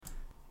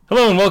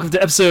Hello and welcome to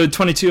episode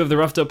 22 of the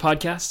Roughed Up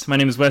Podcast. My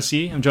name is Wes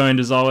Yee. I'm joined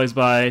as always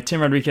by Tim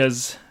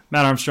Rodriguez,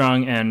 Matt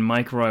Armstrong, and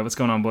Mike Roy. What's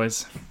going on,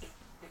 boys?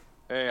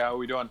 Hey, how are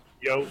we doing?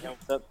 Yo,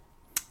 what's up?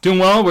 Doing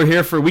well. We're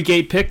here for Week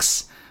 8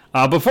 picks.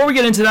 Before we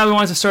get into that, we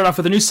wanted to start off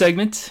with a new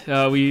segment.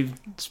 We've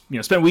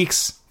spent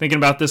weeks thinking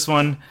about this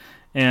one,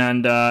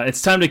 and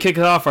it's time to kick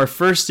off our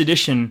first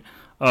edition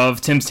of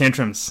Tim's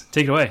Tantrums.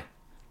 Take it away.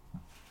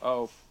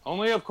 Oh,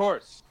 only of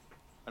course.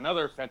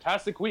 Another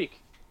fantastic week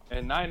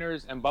in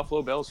Niners and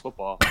Buffalo Bills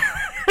football.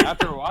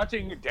 After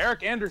watching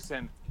Derek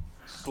Anderson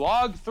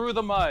slog through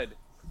the mud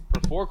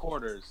for 4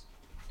 quarters.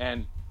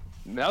 And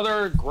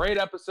another great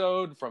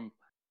episode from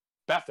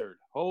Beathard.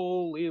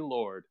 Holy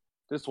Lord.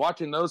 Just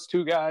watching those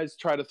two guys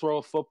try to throw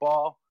a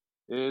football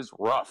is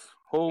rough.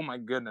 Oh my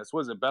goodness. What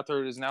is it?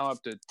 Beathard is now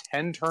up to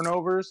 10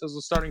 turnovers as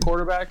a starting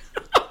quarterback.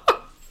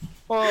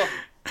 Oh,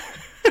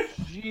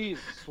 jeez.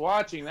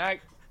 Watching that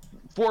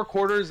 4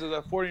 quarters of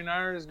the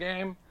 49ers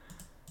game.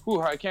 Whew,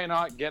 I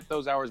cannot get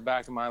those hours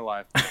back in my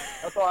life.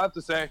 That's all I have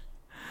to say.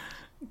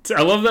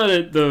 I love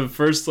that the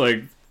first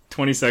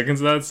 20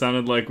 seconds of that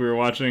sounded like we were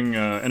watching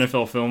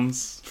NFL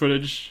Films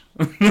footage.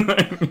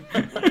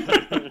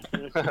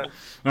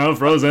 The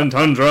frozen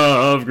tundra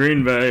of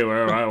Green Bay,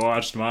 where I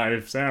watched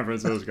my San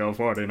Francisco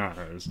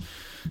 49ers.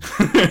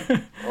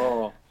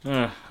 Oh.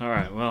 All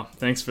right, well,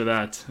 thanks for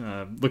that.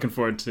 Looking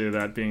forward to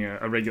that being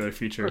a regular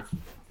feature.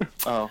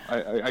 Oh,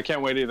 I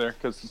can't wait either,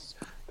 because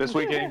this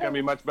week ain't going to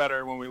be much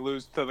better when we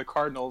lose to the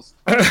Cardinals.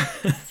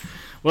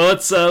 Well,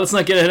 let's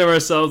not get ahead of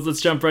ourselves. Let's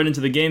jump right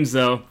into the games,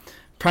 though.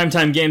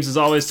 Primetime games, as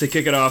always, to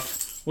kick it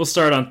off. We'll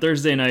start on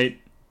Thursday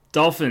night.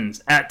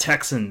 Dolphins at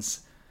Texans.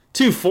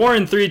 2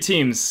 4-3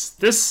 teams.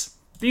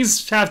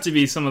 These have to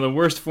be some of the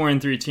worst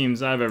 4-3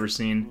 teams I've ever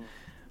seen.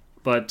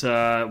 But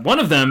one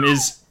of them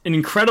is an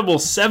incredible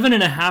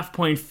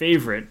 7.5-point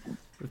favorite,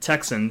 the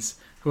Texans,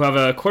 who have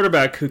a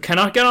quarterback who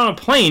cannot get on a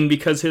plane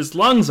because his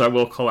lungs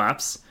will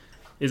collapse,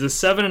 is a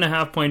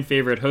 7.5-point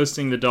favorite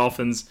hosting the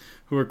Dolphins,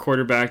 who are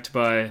quarterbacked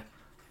by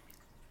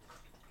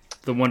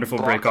the wonderful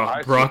Brock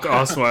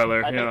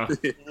Osweiler.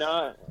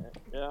 No.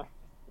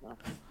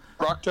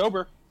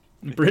 Brocktober.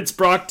 It's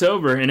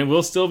Brocktober, and it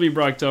will still be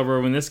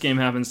Brocktober when this game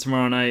happens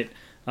tomorrow night.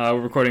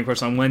 We're recording, of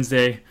course, on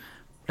Wednesday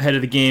ahead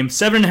of the game.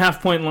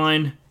 7.5-point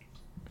line.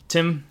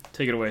 Tim,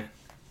 take it away.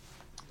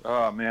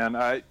 Oh, man.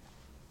 I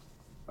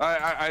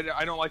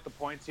don't like the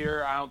points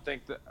here. I don't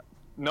think that...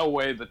 No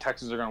way the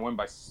Texans are going to win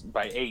by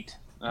 8.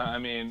 I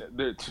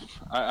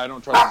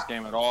don't trust this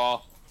game at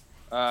all.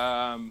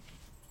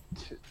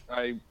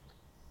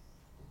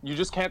 You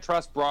just can't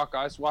trust Brock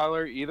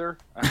Osweiler either.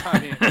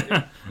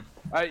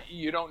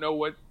 You don't know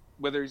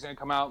whether he's going to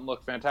come out and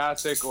look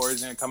fantastic or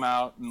he's going to come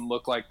out and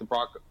look like the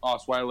Brock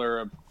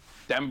Osweiler of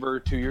Denver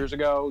 2 years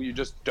ago. You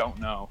just don't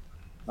know.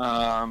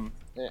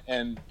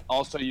 And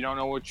also, you don't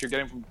know what you're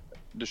getting from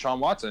Deshaun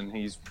Watson.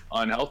 He's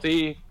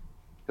unhealthy.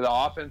 The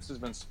offense has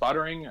been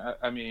sputtering.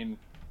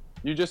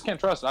 You just can't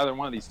trust either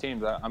one of these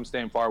teams. I'm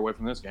staying far away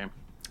from this game.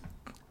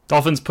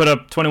 Dolphins put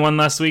up 21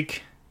 last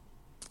week,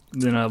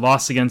 then a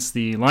loss against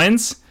the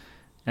Lions,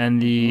 and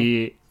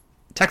the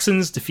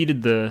Texans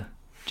defeated the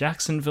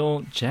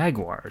Jacksonville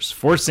Jaguars,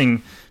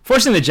 forcing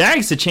the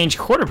Jags to change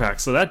quarterbacks.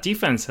 So that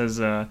defense has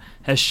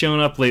shown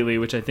up lately,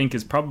 which I think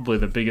is probably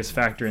the biggest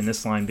factor in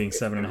this line being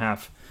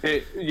 7.5.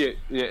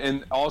 Yeah,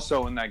 and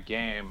also in that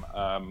game,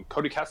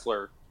 Cody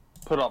Kessler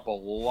put up a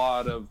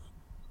lot of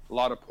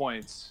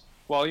points.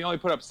 Well, he only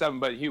put up 7,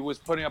 but he was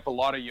putting up a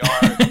lot of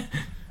yards.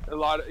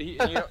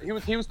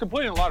 He was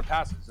completing a lot of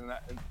passes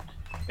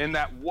in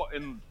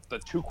the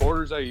 2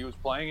 quarters that he was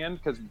playing in,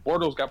 because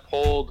Bortles got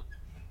pulled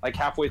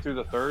halfway through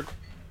the third.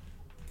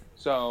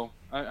 So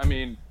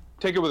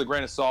take it with a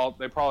grain of salt.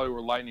 They probably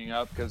were lightening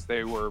up because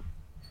they were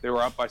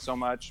up by so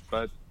much.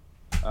 But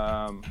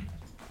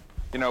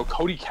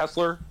Cody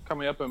Kessler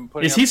coming up and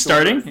putting. Is he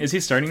starting? Is he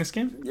starting this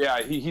game?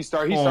 Yeah, he's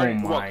starting.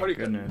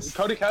 Goodness.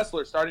 Cody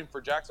Kessler starting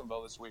for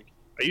Jacksonville this week.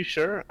 Are you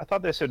sure? I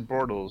thought they said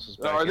Bortles is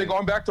back. Are they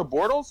going back to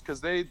Bortles? Because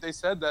they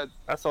said that.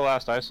 That's the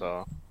last I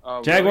saw.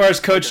 Jaguars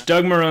coach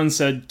Doug Marrone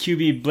said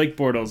QB Blake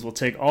Bortles will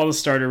take all the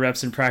starter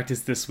reps in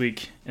practice this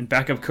week, and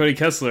backup Cody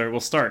Kessler will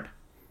start.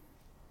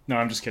 No,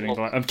 I'm just kidding.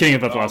 I'm kidding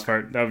about the last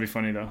part. That would be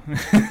funny, though.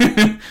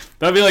 That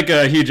would be like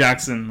a Hugh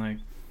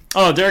Jackson.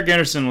 Derek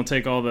Anderson will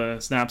take all the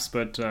snaps,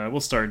 but we'll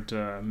start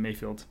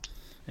Mayfield.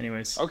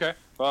 Anyways. Okay.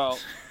 Well,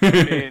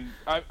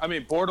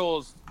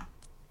 Bortles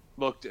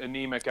looked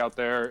anemic out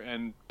there,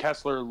 and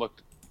Kessler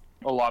looked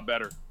a lot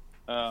better.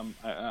 I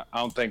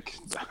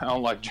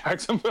don't like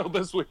Jacksonville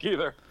this week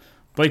either.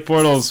 Blake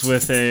Bortles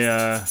with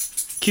a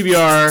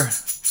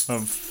QBR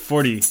of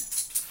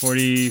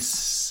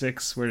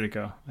 46. Where did it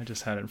go? I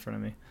just had it in front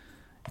of me.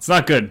 It's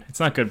not good. It's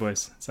not good,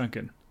 boys. It's not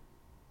good.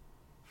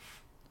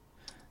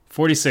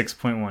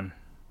 46.1.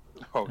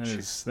 Oh, that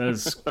is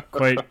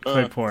quite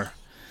poor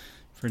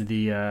for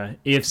the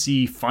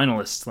AFC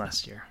finalists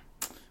last year.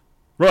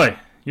 Roy,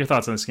 your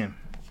thoughts on this game?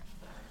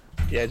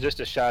 Yeah, just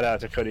a shout out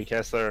to Cody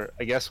Kessler.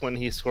 I guess when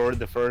he scored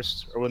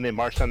when they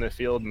marched on the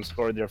field and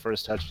scored their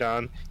first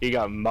touchdown, he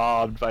got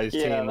mobbed by his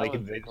team like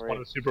they just won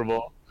a Super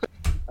Bowl.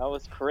 That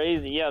was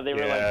crazy. Yeah, they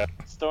were Yeah.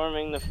 like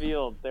storming the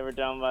field. They were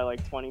down by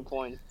like 20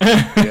 points.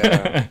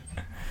 Yeah.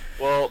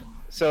 Well,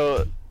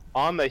 so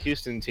on the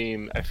Houston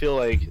team, I feel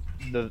like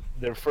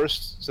their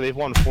first, so they've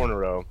won 4 in a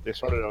row. They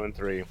started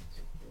 0-3.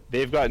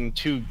 They've gotten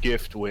 2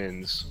 gift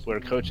wins where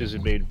coaches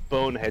have made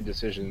bonehead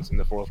decisions in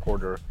the fourth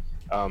quarter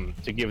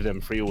to give them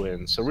free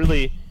wins. So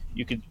really,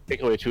 you could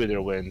take away 2 of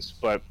their wins,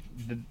 but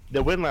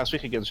the win last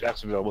week against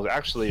Jacksonville was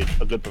actually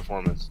a good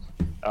performance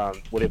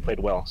where they played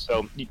well.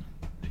 So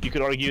you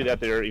could argue that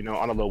they're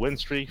on a low win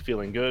streak,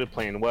 feeling good,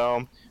 playing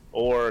well,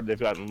 or they've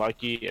gotten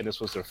lucky and this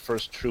was their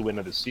first true win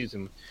of the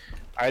season.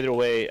 Either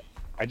way,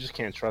 I just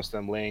can't trust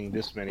them laying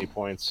this many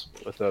points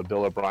with a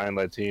Bill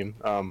O'Brien-led team.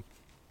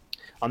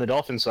 On the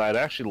Dolphins side, I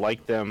actually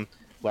liked them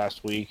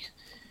last week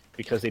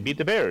because they beat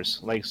the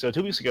Bears. So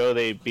 2 weeks ago,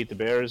 they beat the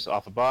Bears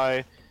off a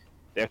bye.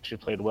 They actually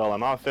played well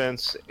on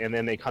offense, and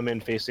then they come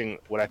in facing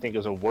what I think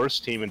is a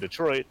worse team in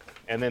Detroit,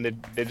 and then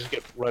they just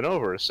get run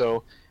over.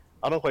 So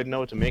I don't quite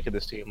know what to make of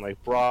this team.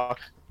 Brock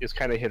is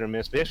kind of hit or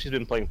miss, but he's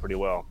been playing pretty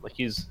well.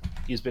 He's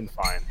been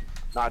fine.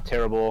 Not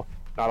terrible,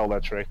 not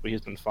electric, but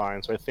he's been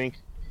fine. So I think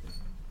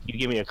you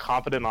give me a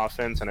competent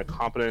offense and a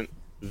competent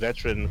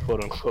veteran,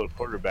 quote-unquote,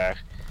 quarterback,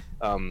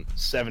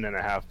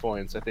 7.5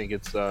 points. I think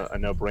it's a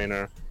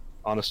no-brainer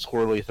on a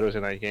squirrely Thursday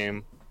night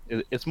game.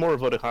 It's more a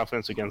vote of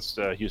confidence against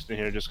Houston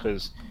here just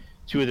because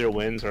 2 of their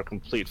wins are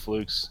complete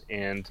flukes.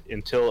 And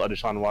until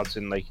Deshaun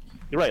Watson,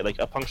 you're right,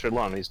 a punctured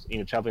lung, he's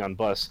traveling on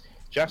bus.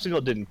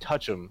 Jacksonville didn't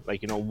touch him.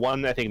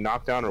 One, I think,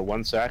 knockdown or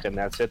 1 sack, and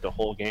that's it the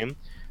whole game.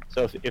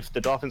 So if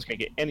the Dolphins can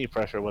get any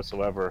pressure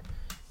whatsoever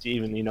to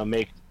even,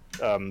 make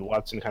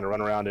Watson kind of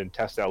run around and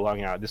test that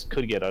lung out, this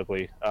could get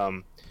ugly.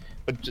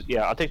 But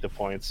yeah, I'll take the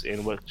points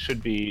in what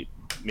should be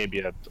maybe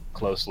a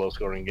close,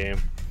 low-scoring game.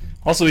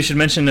 Also, we should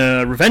mention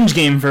a revenge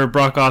game for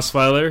Brock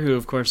Osweiler, who,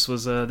 of course,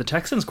 was the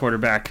Texans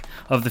quarterback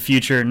of the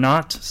future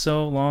not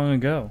so long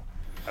ago.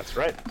 That's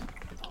right.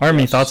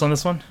 Army, thoughts on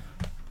this one?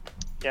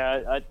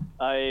 Yeah,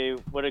 I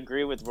would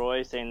agree with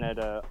Roy saying that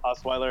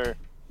Osweiler,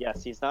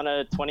 yes, he's not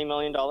a $20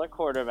 million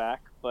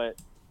quarterback, but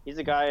he's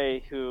a guy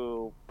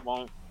who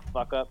won't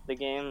fuck up the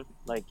game.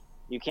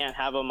 You can't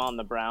have him on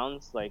the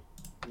Browns.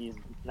 He's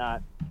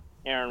not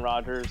Aaron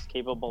Rodgers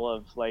capable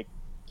of,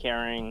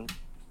 carrying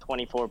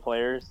 24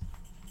 players.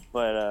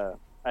 But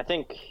I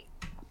think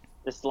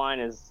this line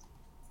is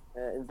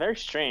very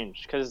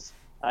strange because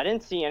I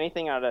didn't see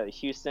anything out of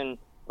Houston.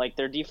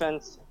 Their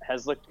defense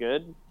has looked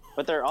good,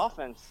 but their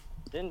offense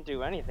didn't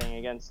do anything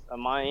against a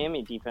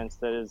Miami defense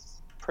that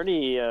is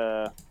pretty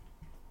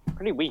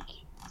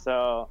weak.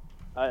 So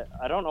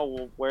I don't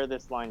know where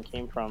this line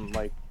came from.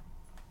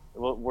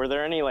 Were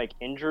there any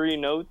injury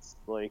notes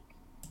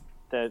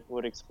that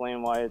would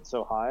explain why it's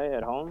so high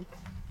at home?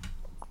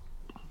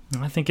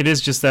 I think it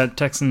is just that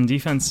Texan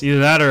defense. Either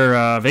that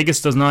or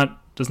Vegas does not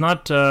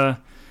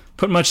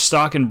put much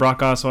stock in Brock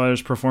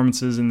Osweiler's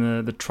performances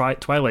in the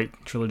Twilight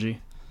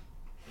trilogy.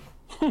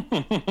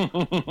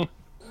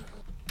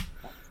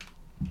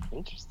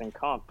 Interesting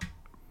comp.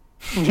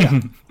 Yeah,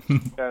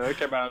 that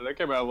came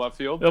out of left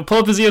field. Pull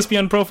up his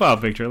ESPN profile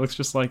picture. It looks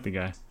just like the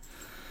guy.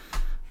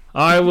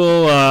 I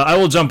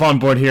will jump on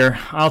board here.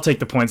 I'll take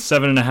the points,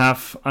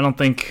 7.5. I don't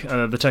think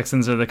the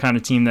Texans are the kind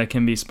of team that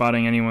can be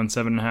spotting anyone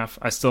 7.5.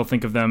 I still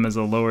think of them as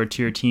a lower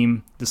tier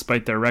team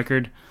despite their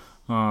record.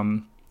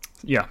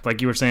 Yeah,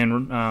 like you were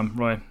saying,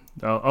 Roy,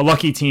 a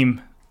lucky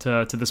team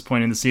to this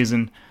point in the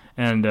season,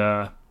 and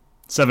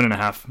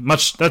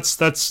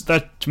 7.5.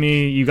 That to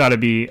me, you got to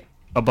be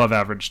above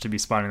average to be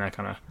spotting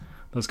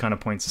those kind of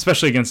points,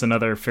 especially against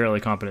another fairly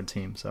competent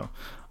team. So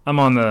I'm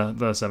on the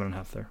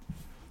 7.5 there.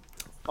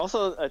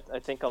 Also, I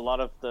think a lot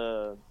of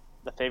the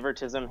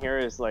favoritism here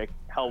is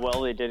how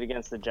well they did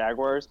against the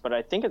Jaguars, but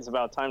I think it's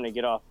about time to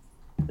get off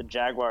the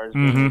Jaguars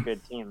being a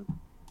good team.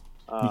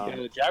 Yeah,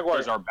 the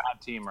Jaguars are a bad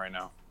team right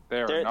now.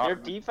 Their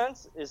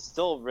defense is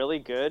still really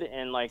good,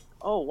 and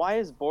why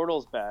is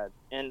Bortles bad?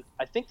 And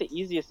I think the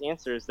easiest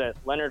answer is that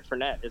Leonard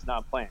Fournette is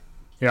not playing.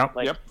 Yeah.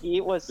 He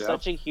was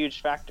such a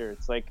huge factor.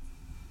 It's a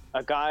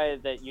guy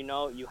that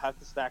you have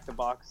to stack the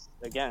box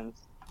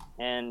against.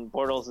 And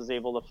Bortles is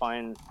able to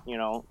find,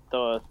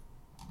 the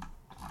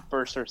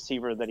first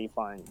receiver that he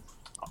finds.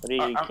 But he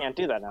can't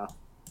do that now.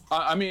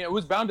 I mean, it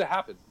was bound to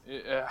happen.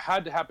 It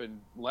had to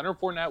happen. Leonard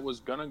Fournette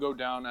was going to go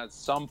down at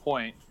some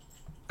point.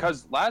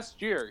 Because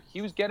last year,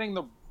 he was getting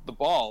the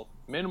ball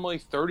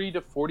minimally 30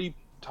 to 40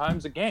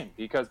 times a game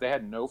because they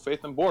had no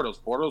faith in Bortles.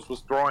 Bortles was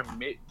throwing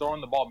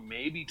the ball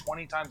maybe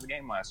 20 times a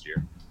game last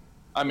year.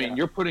 I mean,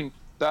 you're putting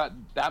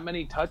that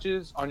many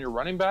touches on your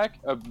running back,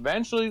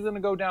 eventually he's going to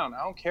go down.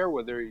 I don't care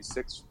whether he's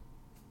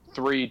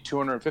 6'3",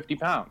 250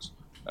 pounds.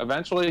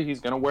 Eventually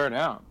he's going to wear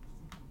down.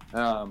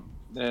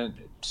 And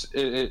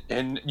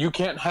you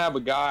can't have a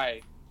guy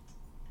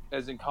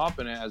as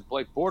incompetent as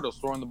Blake Bortles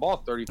throwing the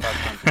ball 35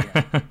 times a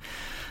game.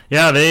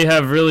 Yeah, they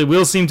have really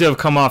wheels seem to have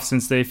come off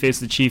since they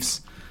faced the Chiefs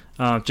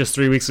just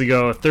 3 weeks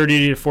ago. A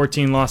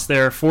 30-14 loss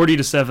there,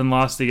 40-7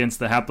 loss against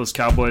the hapless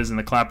Cowboys in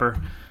the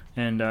Clapper,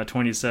 and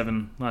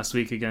 27 last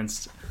week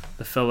against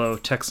the fellow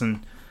Texans.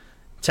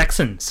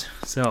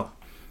 So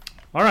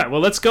All right,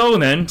 well, let's go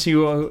then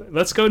to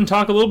let's go and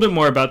talk a little bit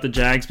more about the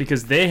Jags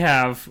because they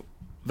have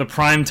the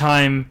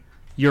primetime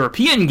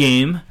European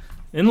game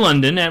in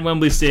London at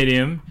Wembley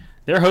Stadium.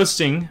 They're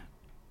hosting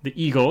the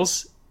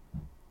Eagles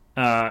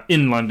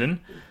in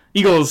London.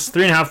 Eagles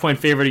 3.5-point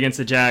favorite against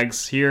the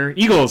Jags here.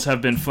 Eagles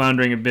have been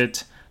floundering a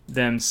bit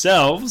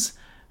themselves,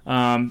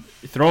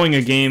 throwing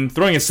a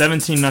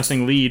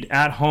 17-0 lead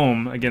at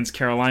home against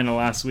Carolina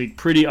last week.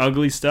 Pretty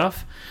ugly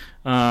stuff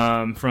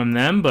from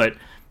them, but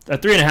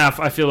at 3.5,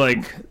 I feel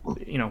like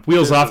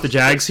wheels off the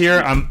Jags here.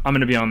 I'm going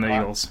to be on the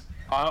Eagles.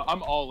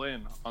 I'm all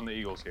in on the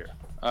Eagles here.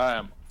 I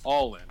am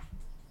all in.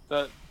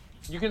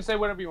 You can say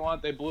whatever you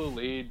want. They blew a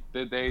lead.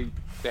 They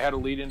had a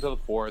lead into the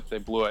fourth. They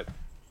blew it,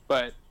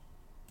 but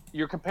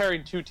you're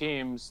comparing two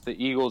teams, the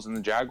Eagles and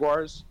the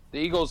Jaguars. The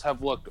Eagles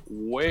have looked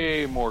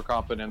way more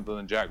competent than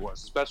the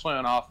Jaguars, especially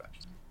on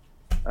offense.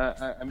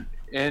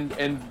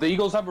 And the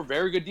Eagles have a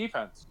very good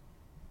defense.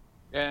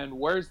 And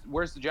where's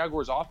the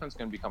Jaguars' offense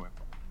going to be coming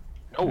from?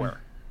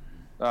 Nowhere.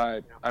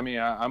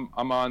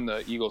 I'm on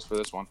the Eagles for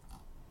this one.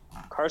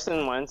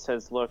 Carson Wentz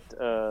has looked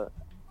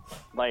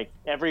like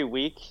every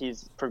week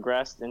he's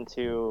progressed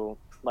into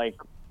like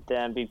the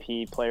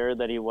MVP player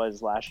that he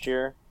was last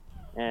year.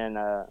 And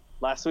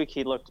last week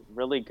he looked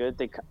really good.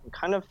 They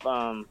kind of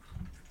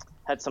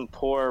had some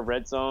poor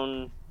red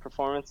zone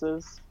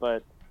performances,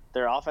 but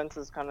their offense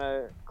is kind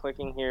of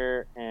clicking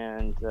here,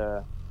 and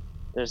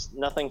there's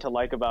nothing to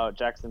like about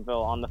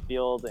Jacksonville on the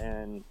field,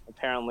 and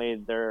apparently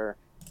their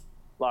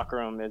locker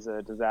room is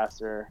a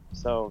disaster.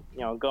 So,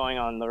 going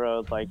on the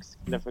road like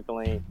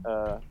significantly,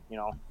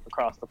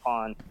 across the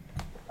pond,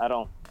 I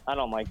don't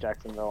like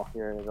Jacksonville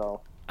here at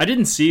all. I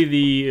didn't see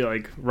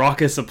the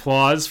raucous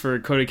applause for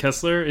Cody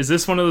Kessler. Is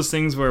this one of those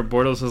things where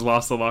Bortles has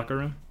lost the locker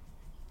room?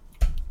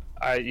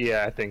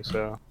 I think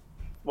so.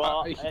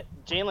 Well,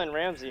 Jalen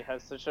Ramsey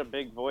has such a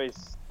big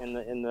voice in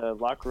the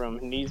locker room,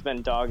 and he's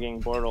been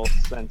dogging Bortles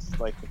since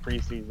the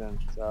preseason.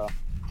 So,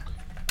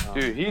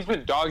 dude, he's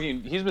been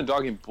dogging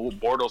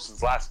Bortles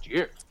since last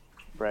year.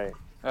 Right.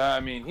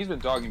 He's been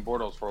dogging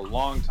Bortles for a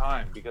long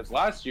time because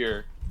last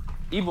year,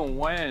 even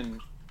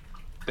when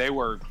they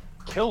were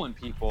killing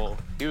people,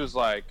 he was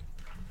like,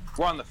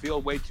 we're on the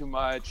field way too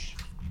much.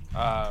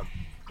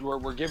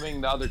 We're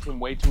giving the other team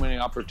way too many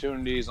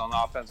opportunities on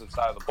the offensive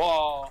side of the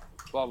ball,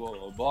 blah, blah,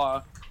 blah,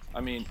 blah.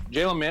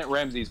 Jalen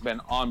Ramsey's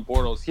been on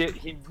Bortles.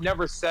 He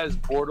never says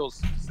Bortles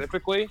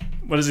specifically.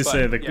 What does he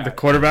say? The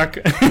quarterback?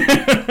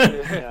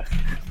 Yeah.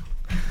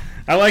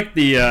 I like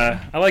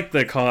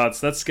the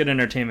call-outs. That's good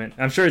entertainment.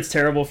 I'm sure it's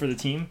terrible for the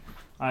team.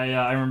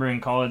 I remember in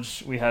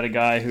college we had a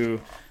guy who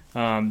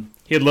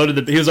he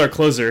was our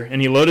closer, and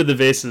he loaded the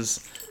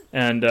bases,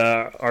 and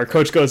our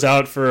coach goes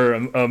out for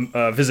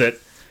a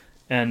visit,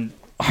 and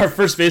our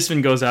first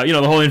baseman goes out.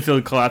 The whole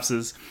infield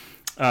collapses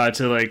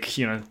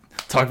to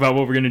talk about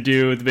what we're gonna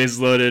do with the bases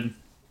loaded,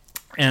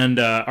 and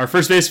our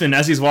first baseman,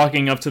 as he's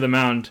walking up to the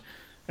mound,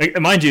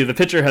 mind you,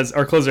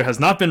 our closer has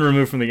not been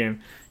removed from the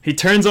game. He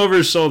turns over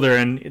his shoulder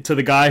and to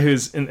the guy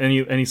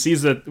and he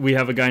sees that we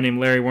have a guy named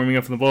Larry warming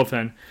up in the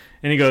bullpen,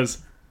 and he goes,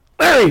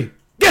 "Larry,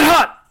 get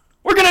hot!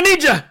 We're gonna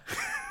need you."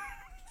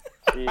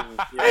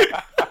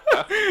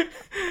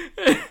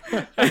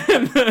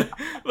 And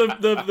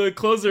the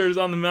closer is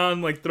on the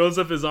mound, throws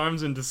up his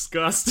arms in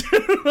disgust.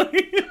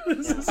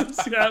 This is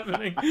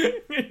happening.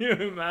 Can you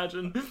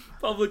imagine?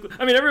 Publicly,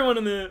 everyone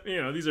in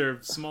these are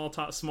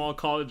small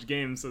college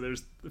games, so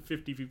there's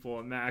 50 people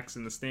at max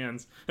in the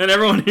stands, and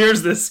everyone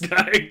hears this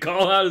guy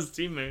call out his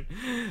teammate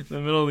in the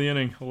middle of the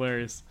inning.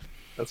 Hilarious.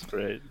 That's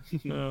great.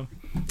 Yep.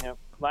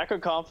 Lack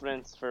of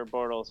confidence for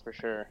Bortles for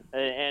sure,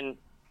 and.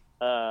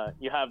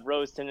 You have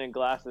rose-tinted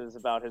glasses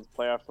about his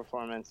playoff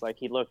performance.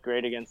 He looked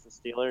great against the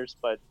Steelers,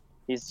 but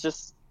this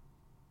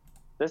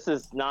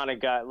is not a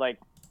guy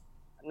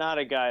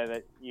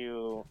that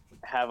you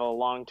have a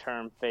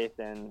long-term faith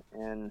in,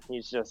 and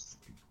he's just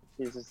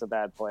a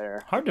bad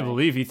player. Hard to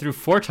believe he threw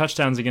 4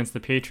 touchdowns against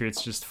the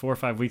Patriots just 4 or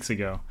 5 weeks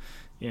ago.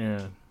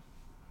 Yeah.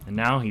 And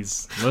now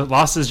he's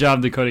lost his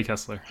job to Cody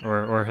Kessler,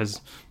 or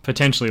has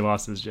potentially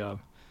lost his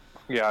job.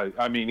 Yeah,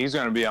 he's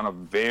going to be on a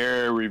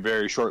very,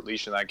 very short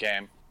leash in that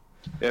game.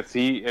 If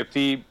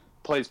he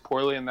plays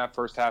poorly in that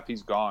first half,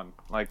 he's gone.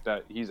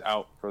 He's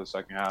out for the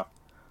second half.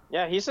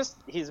 Yeah,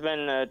 he's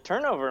been a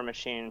turnover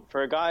machine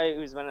for a guy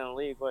who's been in the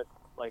league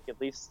at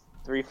least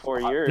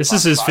 3-4 years. This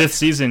is his 5th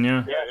season,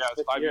 yeah. Yeah,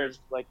 it's 5 years.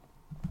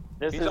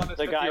 This is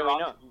the guy we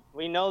know.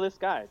 We know this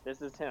guy.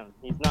 This is him.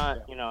 He's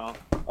not,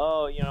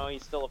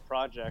 he's still a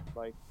project.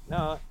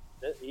 No,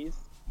 he's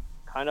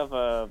kind of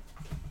a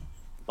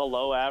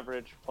below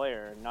average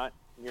player, not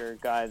your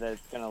guy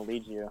that's going to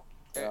lead you.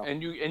 So.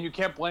 And you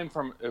can't blame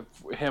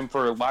him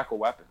for lack of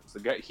weapons. The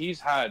guy,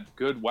 he's had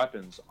good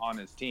weapons on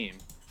his team.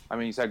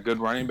 He's had good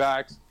running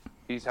backs.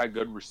 He's had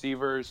good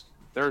receivers.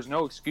 There's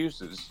no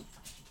excuses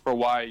for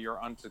why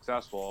you're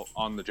unsuccessful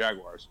on the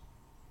Jaguars.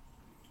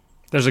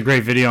 There's a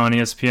great video on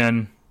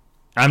ESPN.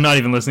 I'm not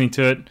even listening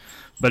to it,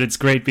 but it's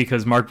great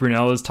because Mark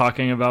Brunell is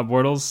talking about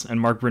Bortles, and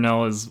Mark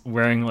Brunell is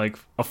wearing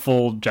a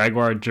full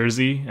Jaguar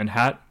jersey and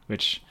hat,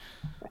 which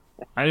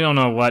I don't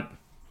know what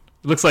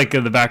It looks like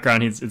in the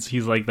background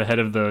he's like the head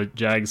of the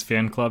Jags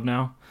fan club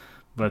now.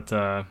 But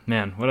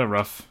man, what a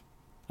rough.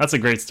 That's a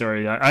great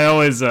story. I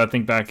always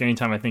think back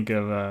anytime I think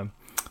of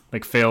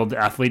like failed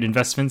athlete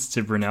investments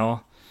to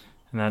Brunel.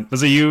 And that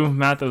was it you,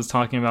 Matt, that was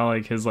talking about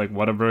like his like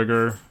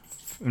Whataburger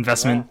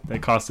investment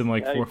that cost him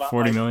like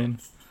 40 million.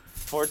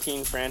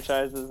 14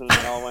 franchises and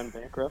they all went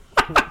bankrupt.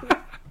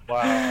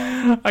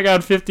 Wow. I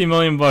got 50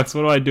 million bucks.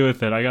 What do I do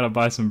with it? I gotta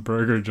buy some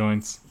burger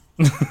joints.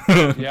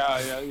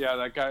 Yeah.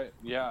 That guy.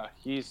 Yeah,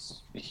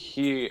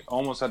 he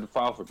almost had to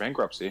file for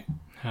bankruptcy.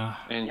 Yeah.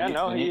 And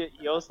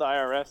he owes the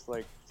IRS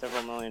like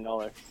several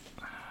 $millions.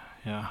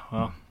 Yeah.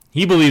 Well,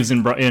 he believes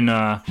in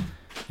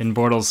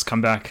Bortles'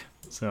 comeback.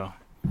 So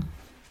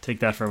take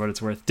that for what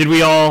it's worth.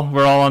 We're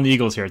all on the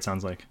Eagles here. It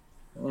sounds like.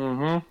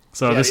 Mm-hmm.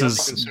 So Yeah, this the is.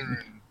 only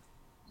concern-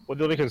 Well,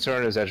 the only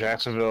concern is that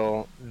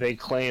Jacksonville, they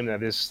claim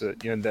that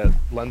that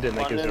London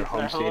like is their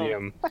home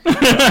stadium.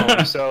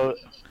 So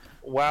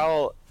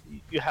while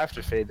you have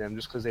to fade them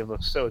just because they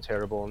look so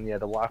terrible, and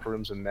the locker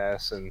room's a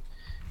mess, and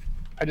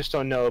I just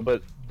don't know.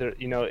 But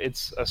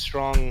it's a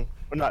strong,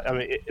 or not. I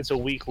mean, it's a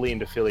weak lean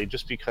to Philly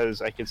just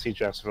because I could see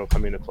Jacksonville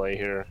coming to play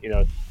here.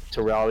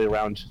 To rally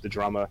around the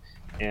drama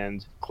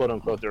and quote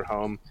unquote their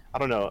home. I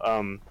don't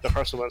know. The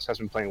Carson Wentz has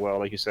been playing well,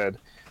 like you said.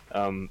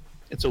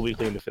 It's a weak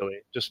lean to Philly,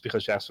 just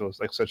because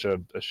Jacksonville's like such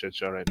a shit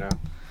show right now.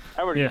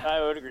 I would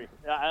agree.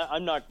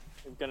 I'm not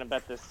gonna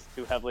bet this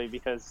too heavily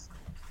because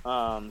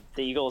the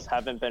Eagles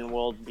haven't been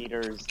world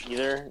beaters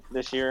either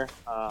this year.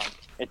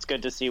 It's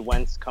good to see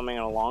Wentz coming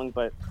along,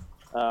 but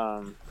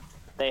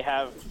they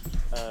have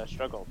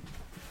struggled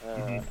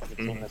as a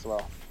team as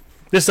well.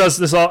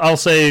 I'll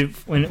say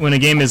when a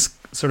game is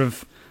sort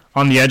of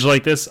on the edge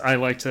like this, I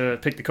like to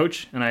pick the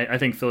coach, and I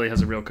think Philly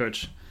has a real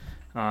coach,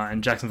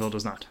 and Jacksonville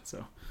does not.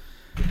 So.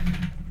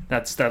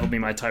 That'll be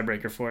my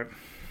tiebreaker for it.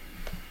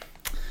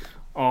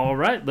 All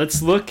right,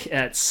 let's look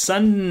at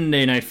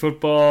Sunday Night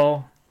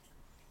Football.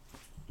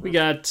 We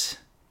got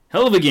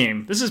hell of a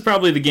game. This is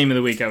probably the game of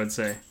the week, I would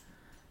say.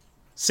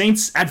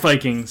 Saints at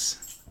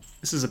Vikings.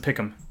 This is a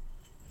pick'em.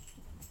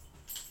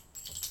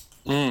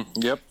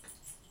 Yep.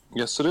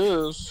 Yes, it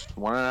is.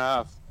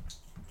 1.5.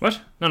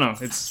 What? No.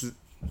 It's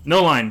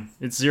no line.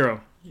 It's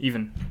 0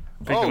 even.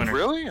 Pick the winner.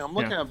 Really? I'm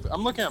looking at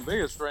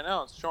Vegas right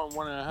now. It's showing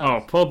 1.5.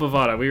 Oh, pull up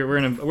Bovada. We're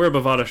a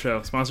Bovada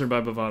show, sponsored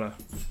by Bovada.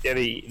 Yeah,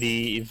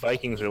 the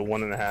Vikings are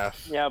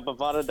 1.5. Yeah,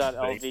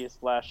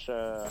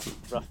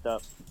 Bovada.lv/roughed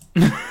up.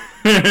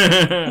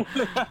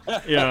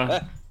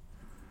 Yeah.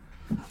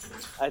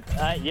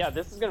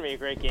 This is gonna be a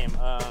great game.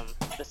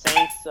 The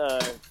Saints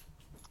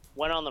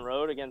went on the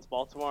road against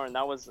Baltimore, and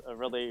that was a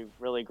really,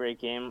 really great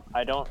game.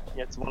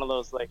 It's one of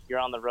those like you're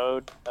on the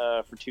road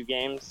for 2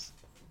 games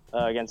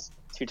against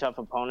 2 tough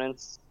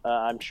opponents.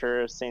 I'm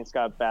sure Saints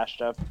got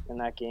bashed up in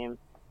that game,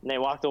 and they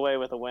walked away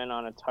with a win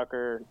on a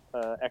Tucker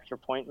extra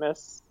point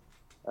miss.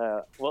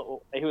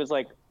 He was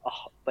like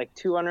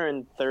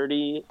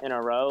 230 in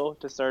a row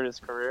to start his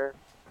career,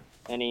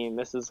 and he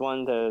misses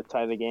one to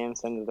tie the game,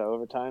 send it to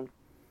overtime.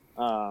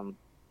 And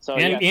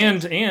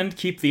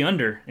keep the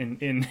under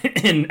in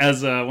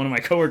as one of my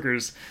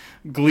coworkers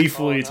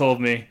gleefully told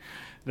me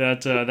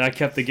that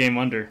kept the game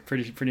under.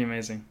 Pretty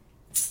amazing.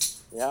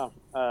 Yeah,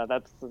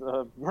 that's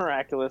a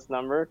miraculous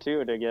number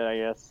too to get, I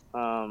guess.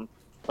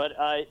 But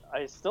I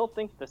still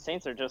think the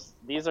Saints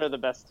these are the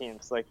best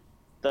teams. Like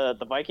the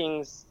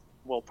Vikings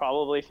will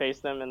probably face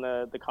them in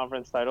the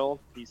conference title.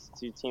 These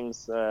 2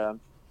 teams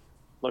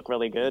look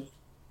really good.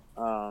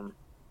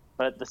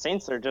 But the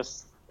Saints are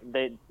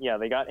they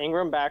got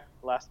Ingram back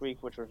last week,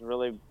 which was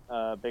really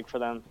big for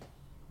them.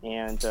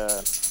 And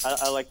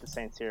I like the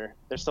Saints here.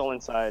 They're still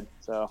inside,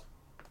 so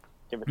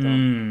give it to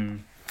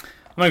them.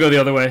 I'm going to go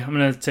the other way. I'm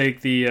going to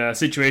take the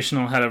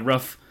situational. Had a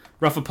rough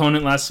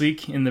opponent last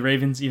week in the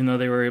Ravens, even though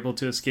they were able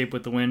to escape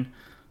with the win.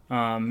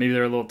 Maybe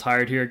they're a little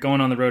tired here. Going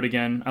on the road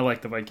again. I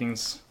like the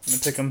Vikings. I'm going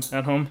to pick them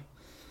at home.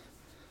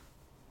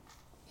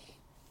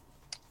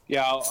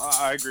 Yeah,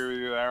 I agree with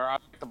you there. I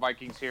like the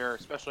Vikings here,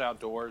 especially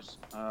outdoors.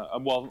 They're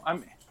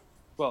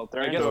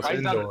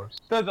indoors.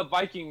 The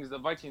Vikings,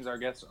 I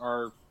guess,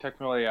 are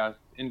technically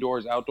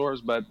indoors,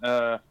 outdoors, but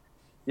I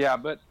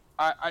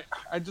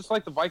just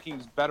like the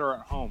Vikings better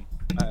at home.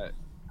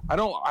 I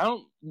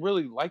don't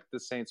really like the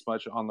Saints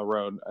much on the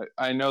road.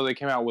 I know they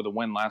came out with a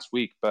win last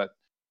week, but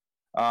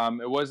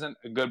it wasn't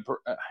a good.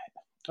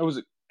 It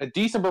was a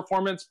decent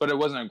performance, but it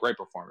wasn't a great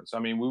performance. I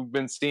mean, we've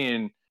been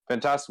seeing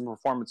fantastic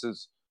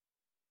performances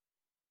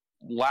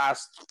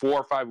last 4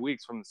 or 5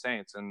 weeks from the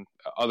Saints, and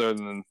other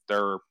than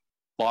their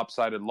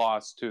lopsided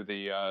loss to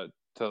the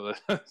to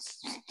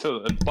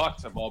the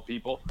Bucks of all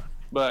people,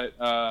 but.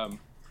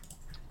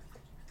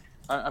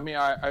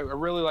 I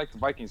really like the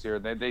Vikings here.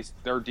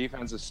 Their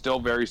defense is still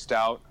very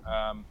stout.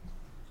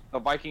 The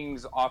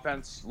Vikings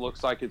offense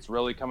looks like it's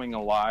really coming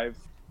alive.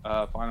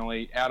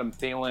 Finally, Adam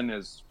Thielen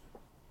is.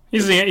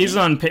 He's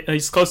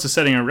close to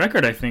setting a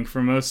record, I think,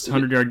 for most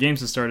 100-yard games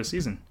to start a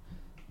season.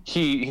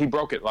 He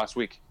broke it last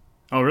week.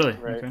 Oh, really?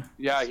 Right. Okay.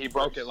 Yeah, he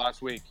broke it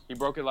last week. He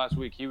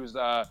was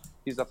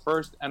he's the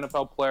first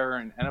NFL player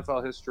in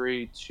NFL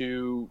history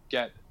to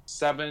get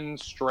 7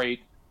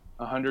 straight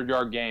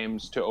 100-yard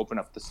games to open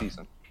up the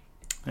season.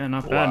 Yeah,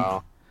 not bad.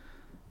 Wow.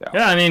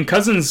 Yeah, I mean,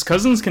 Cousins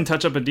can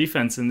touch up a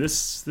defense, and this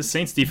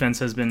Saints defense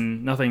has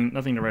been nothing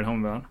to write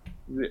home about.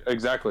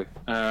 Exactly.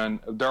 And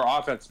their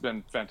offense has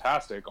been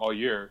fantastic all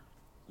year.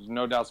 There's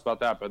no doubts about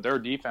that. But their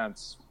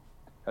defense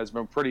has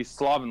been pretty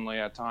slovenly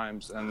at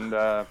times. And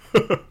I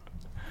don't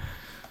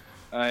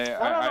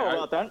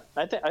know about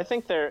that. I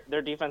think their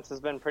defense has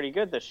been pretty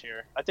good this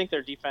year. I think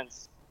their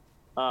defense.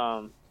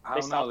 I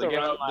don't know.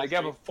 They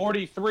gave a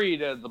 43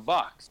 to the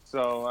Bucks,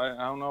 so I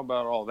don't know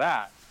about all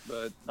that.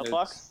 But the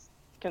Bucks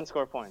can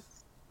score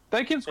points.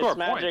 They can score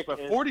points,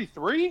 but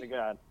 43?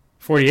 God.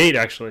 48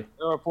 actually.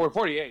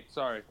 48.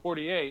 Sorry,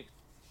 48.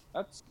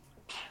 That's.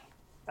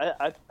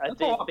 I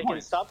think they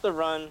can stop the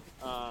run.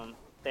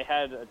 They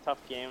had a tough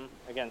game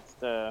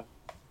against an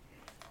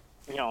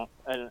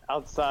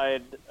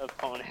outside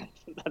opponent.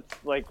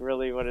 That's like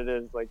really what it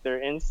is. Like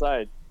they're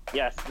inside.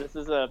 Yes, this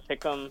is a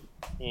pick'em,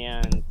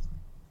 and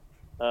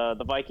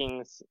the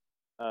Vikings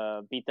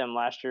beat them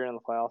last year in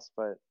the playoffs,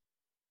 but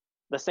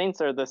the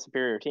Saints are the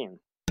superior team.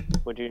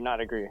 Would you not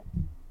agree?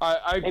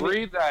 I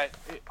agree that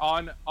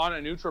on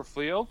a neutral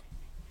field,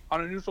 I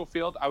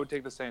would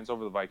take the Saints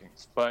over the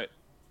Vikings. But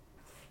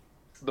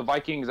the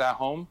Vikings at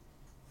home.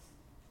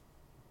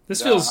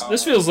 This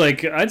feels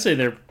like I'd say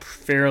they're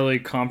fairly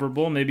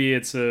comparable. Maybe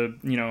it's an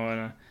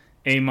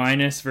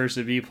A- versus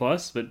a B+,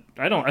 but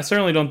I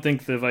certainly don't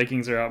think the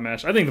Vikings are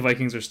outmatched. I think the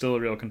Vikings are still a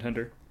real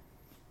contender.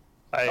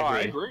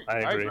 I agree.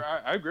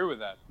 I agree with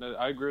that.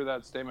 I agree with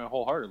that statement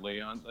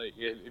wholeheartedly.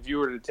 If you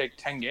were to take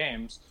 10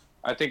 games,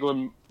 I think it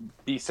would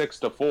be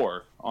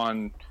 6-4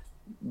 on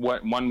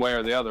one way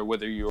or the other,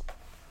 whether you're a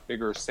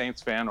bigger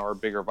Saints fan or a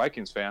bigger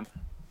Vikings fan.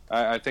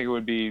 I think it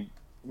would be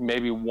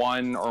maybe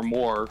one or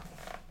more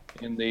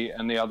in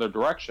the other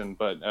direction.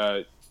 But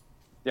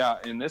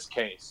in this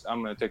case,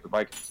 I'm going to take the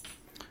Vikings.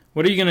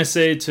 What are you going to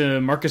say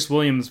to Marcus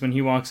Williams when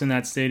he walks in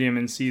that stadium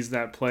and sees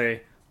that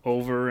play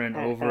over and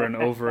over and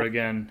over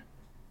again?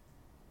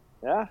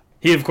 Yeah.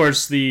 He, of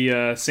course,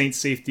 the Saints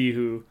safety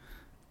who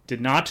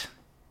did not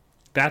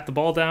bat the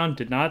ball down,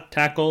 did not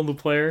tackle the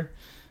player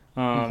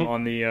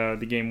on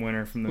the game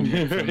winner from the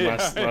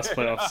last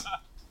playoffs.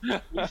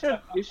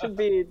 You should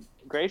be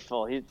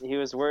grateful. He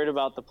was worried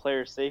about the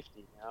player's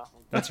safety. You know?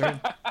 That's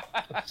right.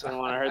 Didn't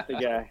want to hurt the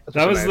guy.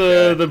 That was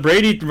the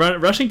Brady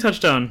rushing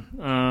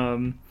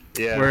touchdown.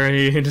 Where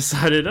he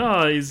decided,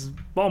 his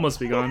ball must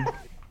be gone.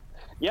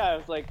 Yeah, it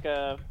was like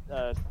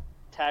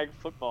tag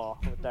football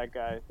with that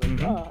guy.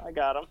 Like, I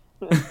got him.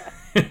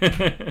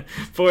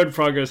 Forward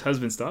progress has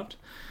been stopped.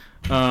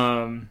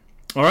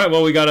 All right,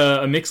 well, we got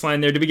a mix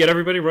line there. Did we get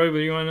everybody? Roy, were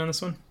you on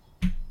this one?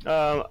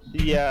 I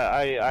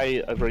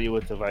agree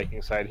with the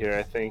Viking side here.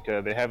 I think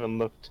they haven't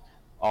looked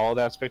all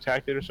that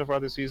spectacular so far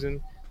this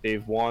season.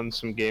 They've won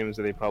some games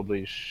that they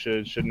probably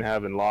shouldn't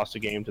have, and lost a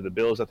game to the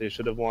Bills that they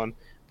should have won.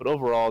 But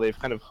overall, they've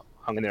kind of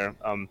hung in there.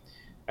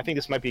 I think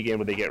this might be a game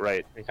where they get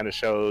right and kind of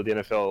show the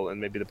NFL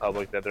and maybe the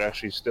public that they're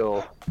actually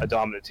still a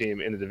dominant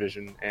team in the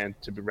division and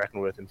to be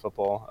reckoned with in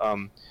football.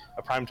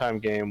 A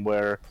primetime game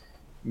where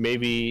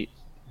maybe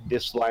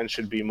this line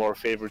should be more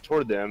favored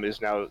toward them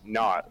is now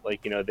not.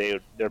 Like,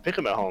 they're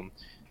picking them at home,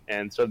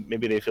 and so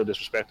maybe they feel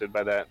disrespected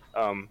by that.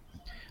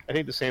 I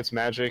think the Saints'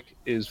 magic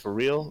is for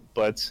real,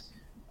 but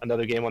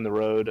another game on the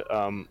road,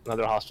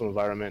 another hostile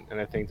environment,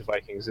 and I think the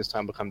Vikings this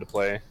time will come to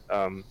play.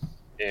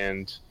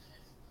 And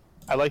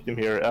I like them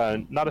here.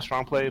 Not a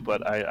strong play,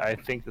 but I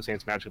think the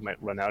Saints' magic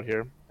might run out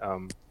here.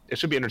 It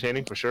should be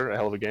entertaining for sure, a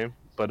hell of a game.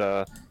 But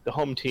the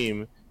home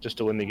team just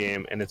to win the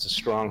game, and it's a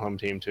strong home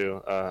team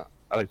too. I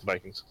like the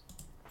Vikings.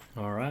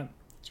 All right.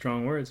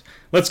 Strong words.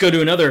 Let's go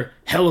to another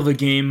hell of a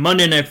game.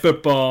 Monday Night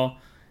Football.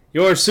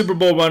 Your Super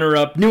Bowl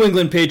runner-up, New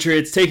England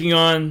Patriots, taking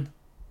on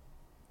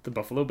the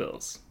Buffalo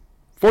Bills.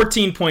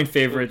 14-point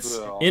favorites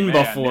in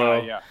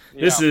Buffalo. Yeah,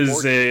 this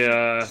is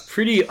a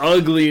pretty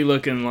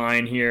ugly-looking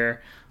line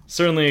here.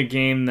 Certainly a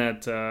game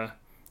that,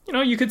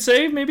 you could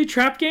say maybe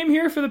trap game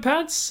here for the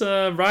Pats.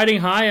 Riding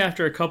high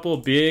after a couple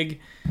big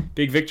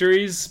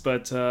victories.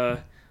 But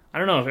I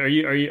don't know. I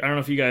don't know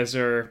if you guys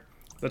are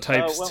the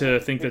types to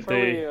think that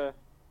they...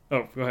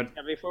 go ahead.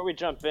 Yeah, before we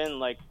jump in,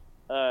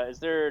 is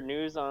there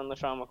news on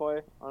LeSean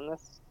McCoy on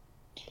this?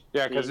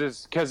 Yeah,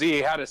 because he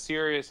had a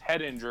serious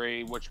head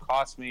injury, which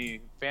cost me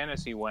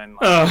fantasy win.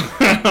 No.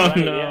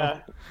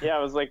 Yeah,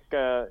 it was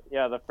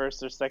the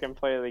first or second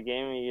play of the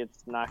game, he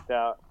gets knocked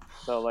out.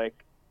 So it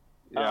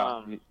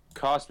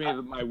cost me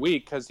my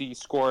week because he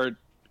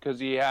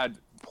had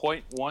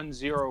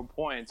 0.10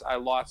 points. I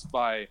lost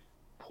by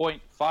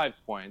 0.5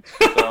 points.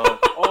 So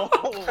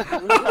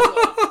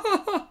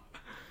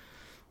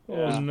it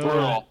was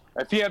brutal.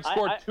 If he had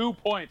scored 2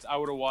 points, I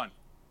would have won.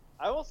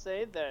 I will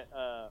say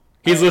that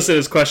he's listed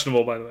as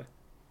questionable, by the way.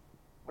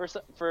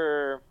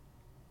 For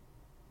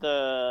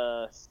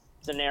the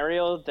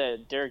scenario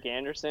that Derek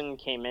Anderson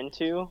came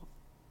into,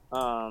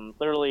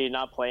 literally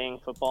not playing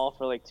football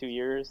for 2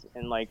 years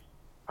and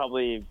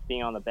probably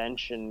being on the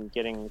bench and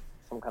getting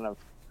some kind of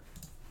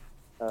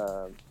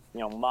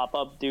mop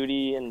up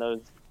duty in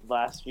those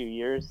last few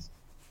years,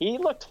 he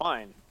looked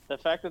fine. The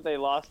fact that they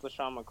lost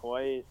LaShawn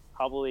McCoy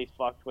probably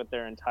fucked with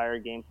their entire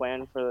game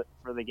plan for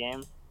the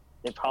game.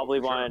 They probably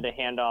wanted to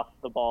hand off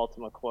the ball to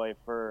McCoy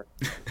for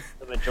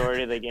the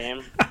majority of the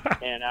game,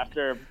 and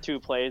after 2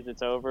 plays,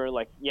 it's over.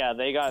 Like, yeah,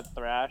 they got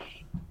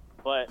thrashed,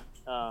 but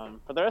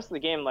for the rest of the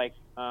game, like,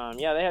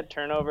 yeah, they had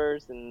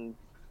turnovers and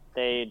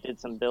they did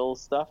some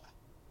Bills stuff,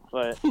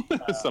 but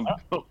Some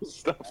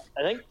stuff.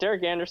 I think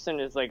Derek Anderson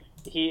is like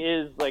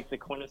the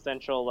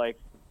quintessential, like,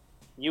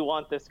 you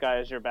want this guy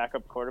as your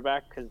backup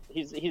quarterback because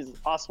he's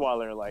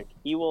Osweiler. Like,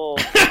 he will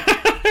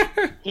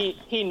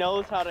he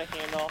knows how to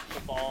hand off the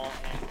ball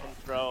and can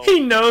throw. He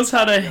knows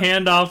how to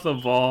hand off the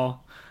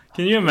ball.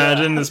 Can you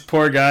imagine this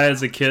poor guy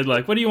as a kid?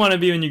 Like, what do you want to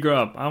be when you grow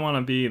up? I want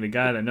to be the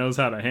guy that knows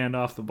how to hand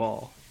off the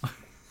ball.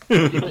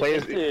 He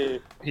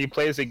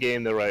plays the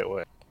game the right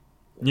way.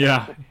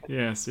 Yeah,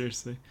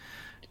 seriously.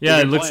 Yeah,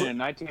 it looks in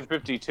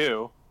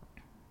 1952.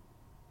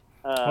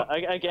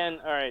 Again,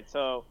 all right.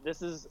 So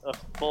this is a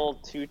full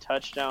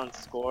 2-touchdown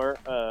score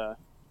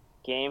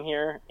game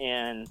here,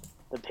 and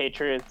the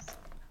Patriots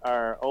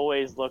are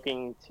always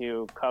looking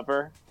to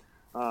cover.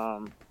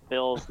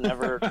 Bills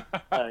never,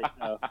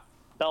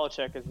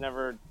 Belichick has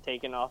never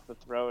taken off the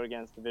throat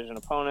against division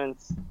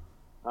opponents.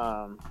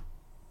 I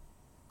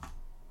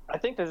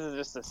think this is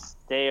just a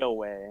stay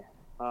away.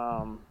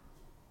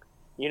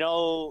 You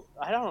know,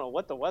 I don't know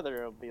what the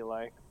weather will be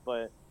like,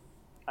 but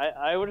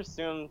I would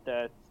assume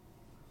that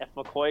if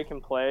McCoy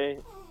can play,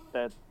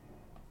 that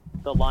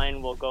the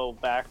line will go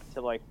back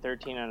to like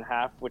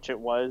 13.5, which it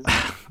was.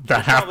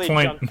 that half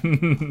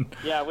point.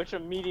 Yeah, which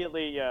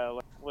immediately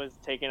was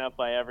taken up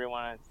by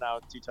everyone. It's now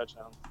 2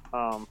 touchdowns.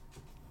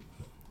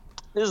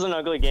 This is an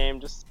ugly game.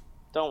 Just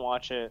don't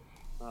watch it.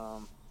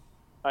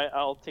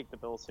 I'll take the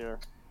Bills here.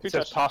 It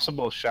says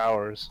possible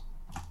showers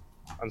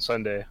on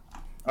Sunday.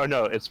 Oh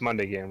no, it's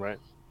Monday game, right?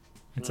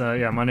 It's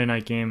a Monday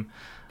night game.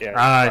 Yeah.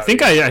 I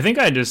think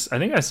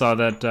I saw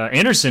that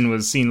Anderson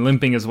was seen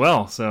limping as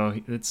well. So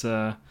it's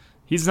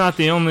he's not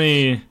the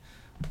only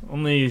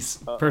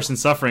person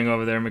suffering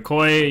over there.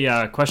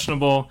 McCoy,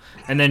 questionable,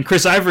 and then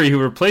Chris Ivory,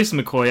 who replaced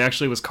McCoy,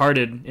 actually was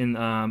carted in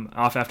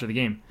off after the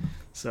game.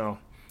 So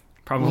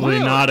probably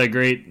not a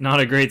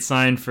great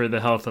sign for the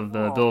health of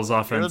the Bills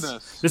offense.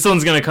 Goodness. This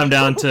one's going to come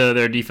down to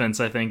their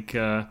defense, I think.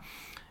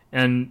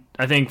 And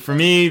I think for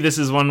me, this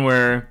is one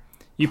where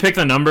you pick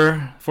the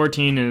number.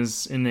 14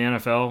 is in the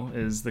NFL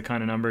is the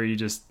kind of number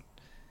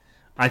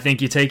I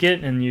think you take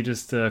it and you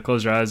just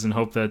close your eyes and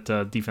hope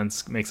that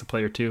defense makes a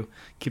play or two.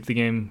 Keep the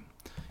game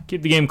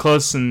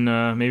close, and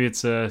maybe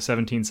it's a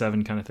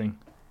 17-7 kind of thing.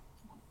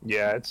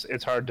 Yeah,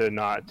 it's hard to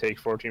not take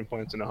 14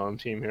 points in a home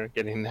team here,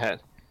 getting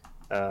that.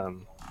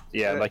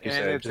 Yeah, like you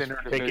said, it's just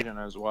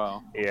interdivision as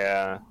well.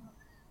 Yeah,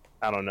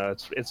 I don't know.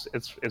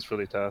 It's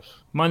really tough.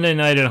 Monday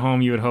night at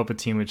home, you would hope a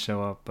team would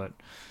show up, but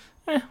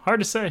hard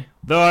to say.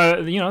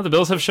 Though the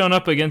Bills have shown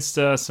up against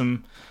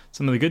some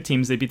of the good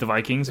teams. They beat the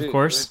Vikings, of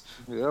course.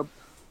 Yep.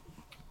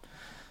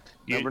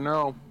 Never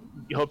know.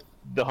 You hope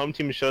the home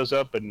team shows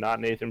up, but not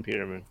Nathan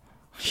Peterman.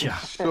 Yeah.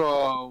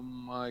 Oh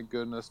my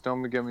goodness!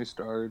 Don't get me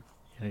started.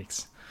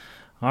 Yikes.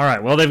 All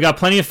right. Well, they've got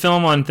plenty of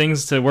film on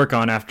things to work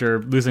on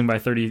after losing by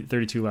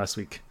 32 last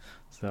week.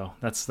 So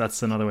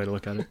that's another way to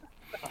look at it.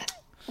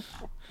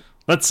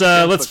 Let's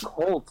The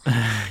Colts.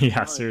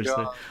 yeah,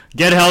 seriously. God.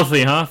 Get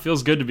healthy, huh?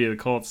 Feels good to be the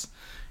Colts.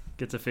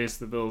 Get to face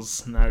the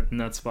Bills in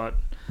that spot.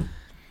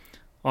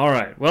 All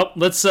right. Well,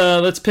 let's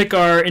pick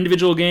our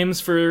individual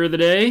games for the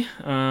day.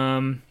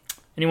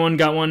 Anyone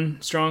got one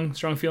strong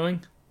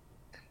feeling?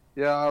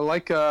 Yeah, I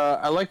like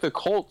the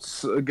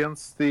Colts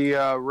against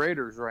the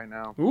Raiders right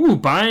now. Ooh,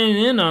 buying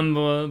in on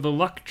the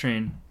luck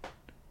train.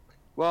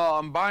 Well,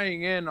 I'm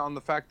buying in on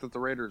the fact that the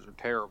Raiders are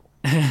terrible.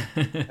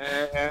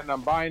 and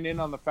I'm buying in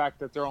on the fact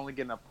that they're only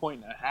getting 1.5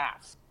 points.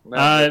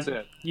 That's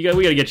it. We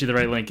gotta get you the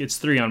right link. It's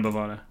 3 on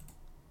Bovada.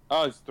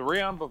 Oh, it's 3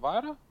 on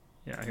Bovada?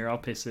 Yeah, here, I'll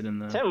paste it in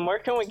the... Tim, where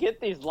can we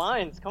get these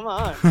lines? Come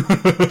on.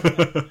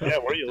 Yeah,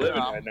 where are you living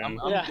right now?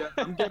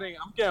 I'm getting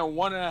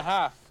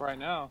 1.5 right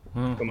now.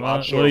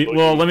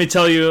 Well, let me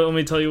tell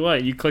you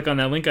what. You click on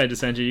that link I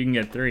just sent you, you can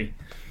get 3.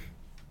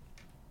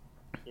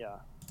 Yeah.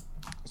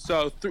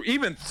 So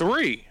even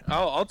 3.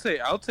 I'll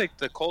take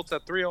the Colts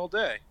at 3 all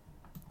day.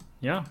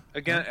 Yeah.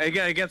 Again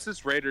against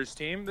this Raiders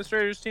team. This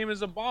Raiders team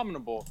is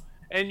abominable.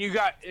 And you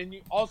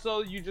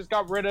just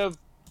got rid of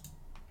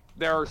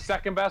their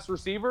second best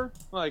receiver?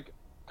 Like,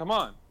 come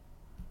on.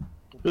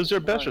 Who's their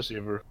best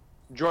receiver?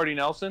 Jordy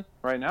Nelson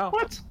right now.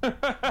 What?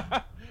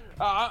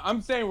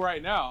 I'm saying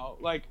right now,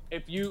 like,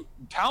 if you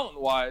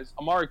talent-wise,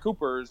 Amari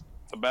Cooper is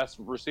the best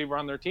receiver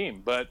on their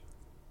team, but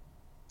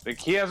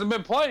he hasn't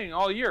been playing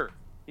all year.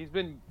 He's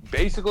been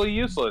basically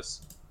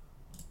useless.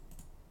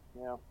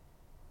 Yeah.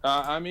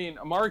 I mean,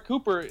 Amari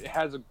Cooper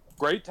has a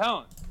great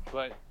talent,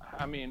 but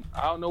I mean,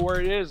 I don't know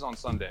where he is on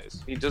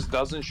Sundays. He just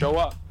doesn't show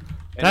up.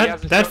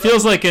 That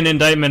feels like an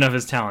indictment of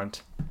his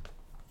talent.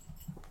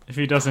 If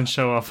he doesn't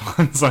show up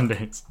on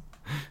Sundays.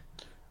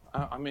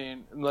 I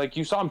mean, like,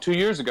 you saw him 2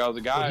 years ago. The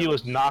guy he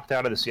was knocked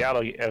out of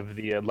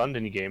the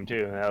London game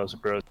too, and that was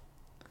gross.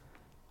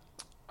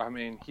 I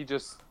mean,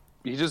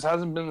 he just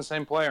hasn't been the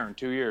same player in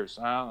 2 years.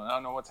 I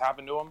don't know what's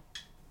happened to him.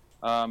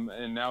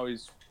 And now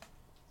he's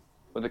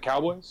with the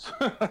Cowboys.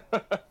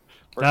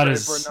 That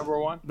is for number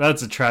one.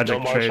 That's a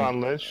tragic trade.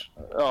 Marshawn Lynch.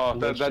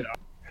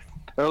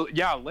 Oh,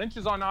 yeah, Lynch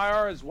is on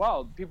IR as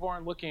well. People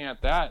aren't looking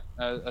at that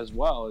as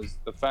well as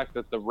the fact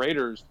that the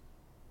Raiders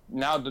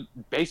now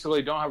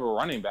basically don't have a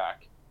running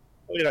back.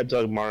 We got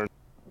Doug Martin.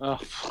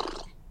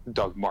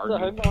 Doug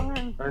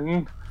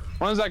Martin.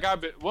 When was that guy?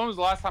 When was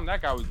the last time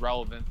that guy was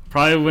relevant?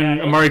 Probably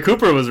when Amari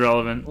Cooper was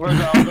relevant.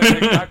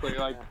 Exactly,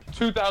 like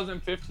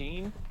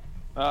 2015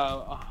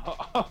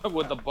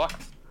 with the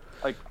Bucks.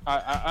 Like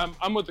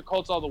I'm with the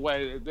Colts all the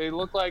way. They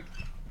look like,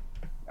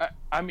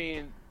 I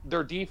mean,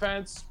 their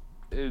defense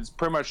is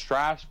pretty much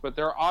trash, but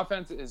their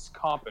offense is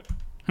competent.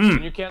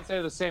 And you can't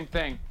say the same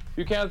thing.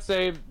 You can't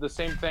say the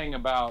same thing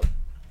about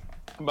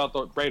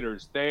the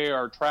Raiders. They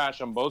are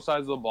trash on both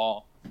sides of the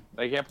ball.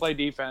 They can't play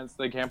defense.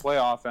 They can't play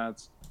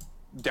offense.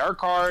 Derek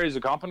Carr is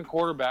a competent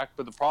quarterback,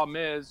 but the problem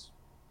is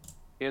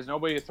he has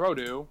nobody to throw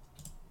to.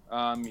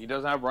 He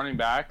doesn't have running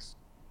backs.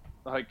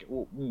 Like,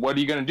 what are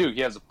you going to do?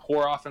 He has a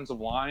poor offensive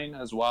line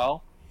as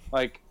well.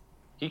 Like,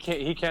 he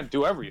can't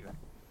do everything.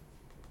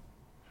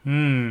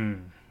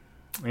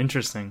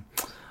 Interesting.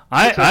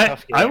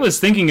 I was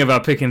thinking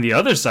about picking the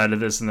other side of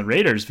this in the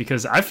Raiders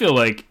because I feel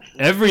like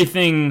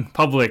everything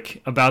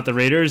public about the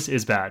Raiders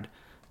is bad,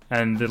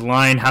 and the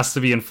line has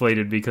to be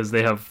inflated because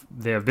they have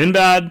been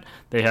bad.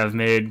 They have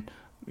made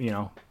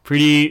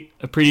pretty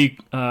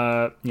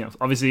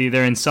obviously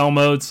they're in sell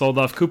mode, sold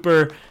off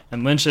Cooper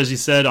and Lynch, as you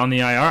said, on the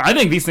IR. I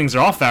think these things are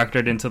all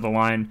factored into the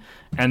line,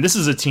 and this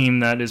is a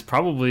team that is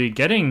probably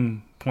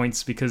getting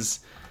points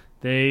because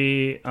of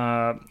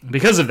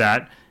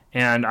that.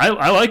 And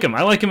I like him.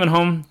 I like him at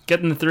home,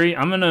 getting the 3.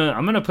 I'm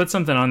gonna put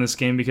something on this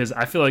game because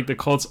I feel like the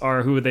Colts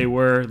are who they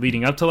were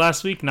leading up to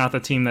last week, not the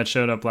team that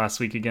showed up last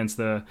week against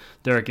the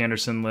Derek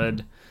Anderson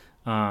led.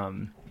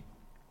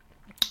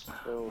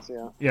 Bills,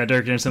 Derek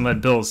Anderson led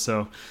Bills.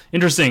 So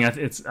interesting. I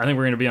think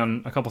we're gonna be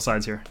on a couple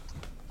sides here.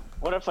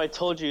 What if I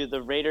told you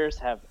the Raiders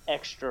have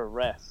extra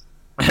rest?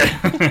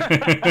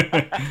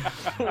 That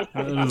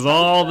is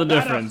all the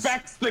difference. That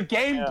affects the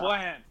game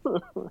plan.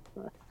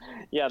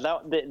 Yeah,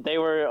 they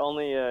were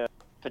only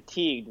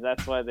fatigued.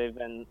 That's why they've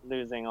been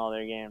losing all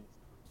their games.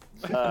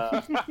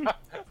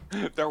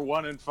 They're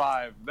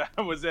 1-5.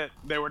 That was it.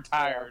 They were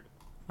tired.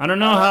 I don't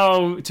know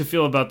how to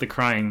feel about the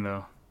crying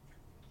though.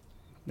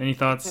 Any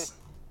thoughts?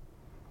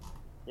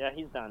 Yeah,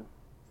 he's done.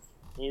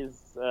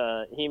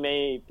 He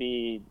may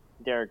be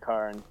Derek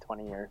Carr in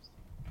 20 years.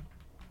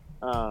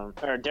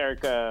 Or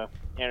Derek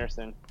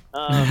Anderson.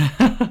 About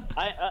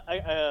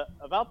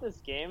this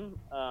game,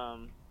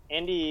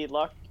 Andy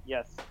Luck,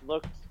 yes,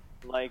 looked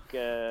like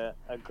a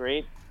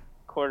great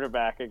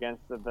quarterback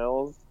against the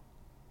Bills.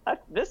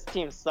 This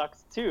team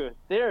sucks too.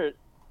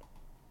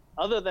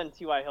 Other than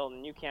T.Y.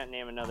 Hilton, you can't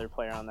name another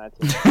player on that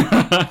team.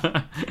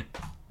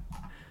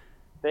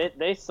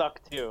 They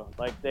suck too.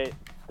 Like the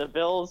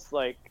Bills,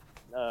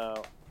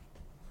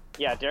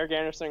 Derek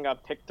Anderson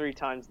got picked 3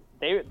 times.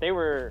 They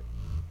were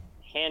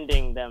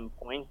handing them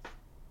points.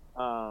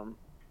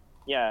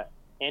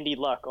 Andy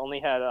Luck only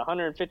had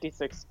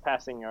 156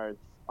 passing yards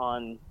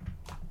on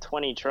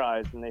 20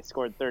 tries, and they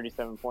scored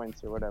 37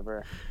 points or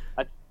whatever.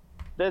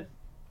 That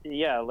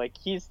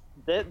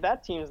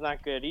team's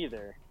not good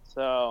either.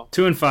 So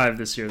 2-5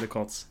 this year, the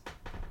Colts.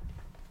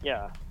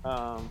 Yeah,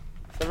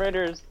 the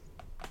Raiders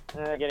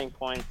getting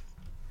points.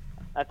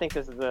 I think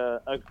this is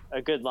a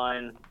good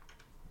line.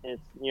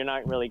 You're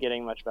not really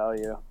getting much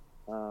value.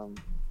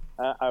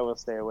 I will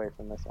stay away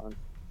from this one.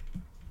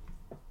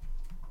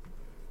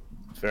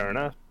 Fair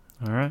enough.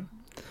 All right.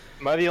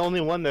 Am I the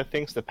only one that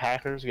thinks the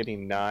Packers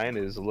getting 9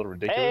 is a little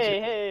ridiculous?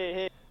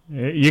 Hey.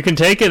 You can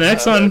take it.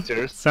 Next one.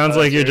 Sounds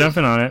like you're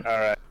jumping on it. All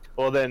right.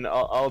 Well, then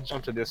I'll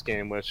jump to this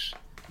game, which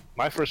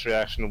my first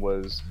reaction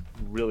was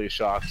really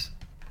shocked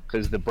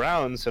because the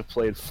Browns have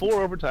played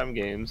 4 overtime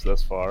games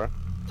thus far,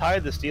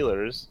 tied the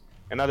Steelers,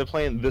 and now they're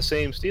playing the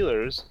same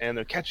Steelers, and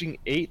they're catching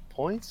 8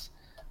 points.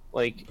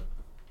 Like,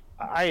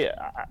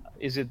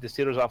 is it the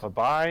Steelers off a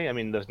bye? I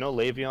mean, there's no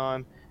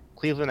Le'Veon.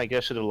 Cleveland, I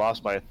guess, should have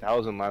lost by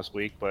 1,000 last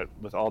week, but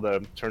with all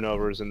the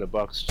turnovers and the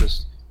Bucks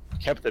just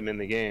kept them in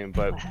the game.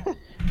 But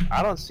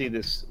I don't see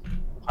this.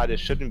 Why this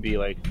shouldn't be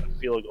like a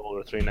field goal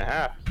or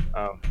 3.5.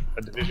 A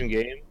division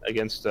game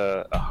against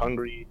a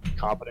hungry,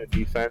 competent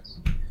defense,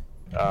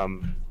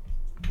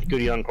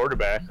 good young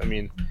quarterback. I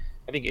mean,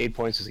 I think 8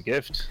 points is a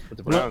gift with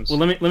the Browns. Well,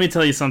 let me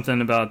tell you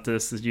something about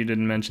this that you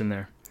didn't mention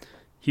there.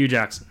 Hugh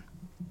Jackson.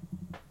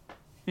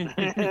 What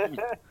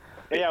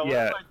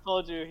if I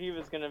told you he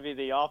was going to be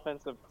the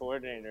offensive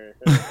coordinator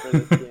for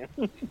this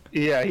game?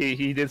 Yeah,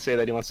 he did say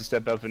that he wants to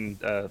step up and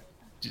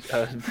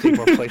take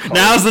more play calls.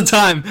 Now's the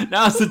time.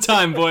 Now's the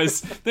time,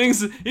 boys.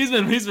 He's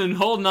been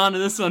holding on to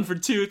this one for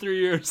 2-3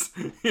 years,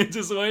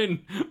 just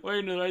waiting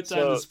the right time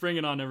to spring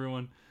it on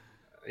everyone.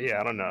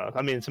 Yeah, I don't know.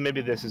 I mean, so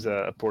maybe this is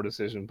a poor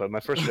decision, but my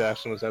first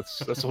reaction was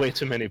that's way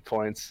too many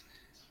points.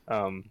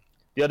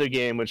 The other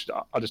game, which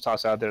I'll just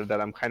toss out there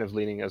that I'm kind of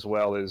leaning as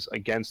well, is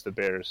against the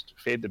Bears. To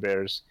fade the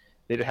Bears.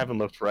 They haven't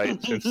looked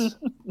right since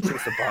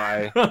the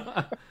bye.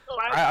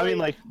 I mean,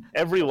 like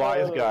every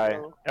wise guy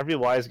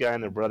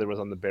and their brother was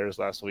on the Bears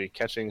last week,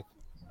 catching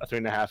a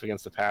 3.5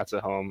 against the Pats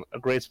at home. A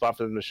great spot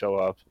for them to show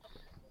up,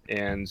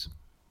 and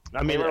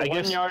I mean, They were I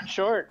guess 1 yard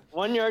short.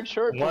 1 yard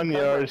short. 1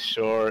 yard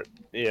short.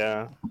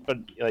 Yeah, but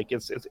like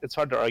it's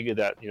hard to argue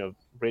that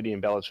Brady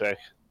and Belichick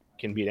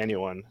can beat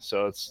anyone.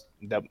 So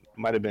that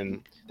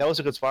was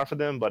a good spot for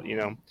them, but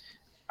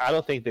I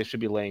don't think they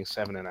should be laying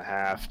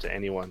 7.5 to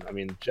anyone. I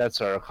mean,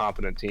 Jets are a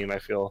competent team. I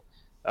feel.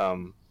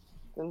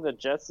 Didn't the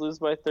Jets lose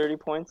by 30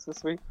 points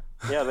this week?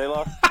 Yeah, they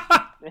lost.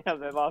 Yeah,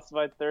 they lost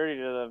by 30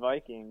 to the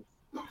Vikings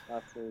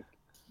last week.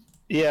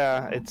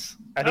 Yeah,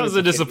 that was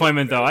a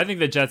disappointment, though. I think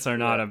the Jets are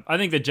not I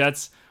think the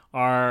Jets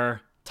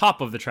are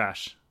top of the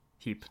trash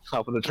heap.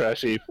 Top of the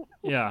trash heap.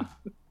 Yeah,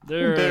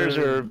 the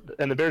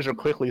Bears are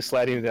quickly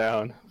sliding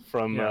down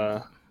from.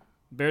 Yeah.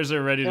 Bears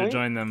are ready to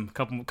join them.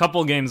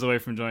 Couple games away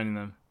from joining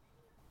them.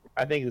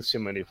 I think it's too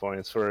many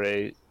points for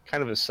a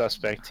kind of a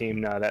suspect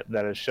team now that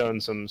has shown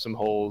some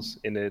holes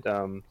in it.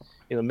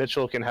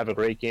 Mitchell can have a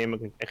great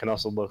game. It can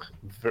also look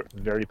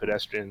very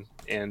pedestrian,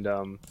 and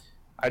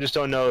I just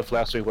don't know if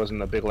last week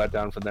wasn't a big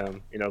letdown for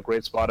them.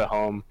 Great spot at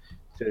home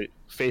to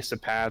face the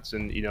Pats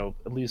and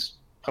at least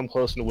come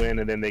close and win,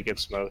 and then they get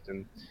smoked.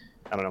 And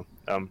I don't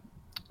know.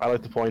 I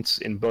like the points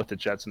in both the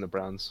Jets and the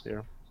Browns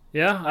here.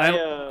 Yeah,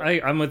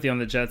 I'm with you on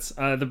the Jets.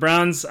 The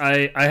Browns,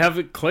 I have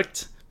it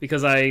clicked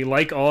because I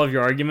like all of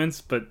your arguments,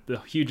 but the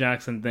Hugh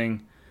Jackson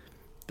thing,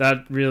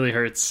 that really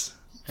hurts.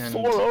 And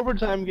 4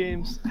 overtime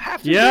games.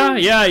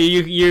 Yeah,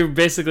 you're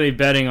basically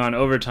betting on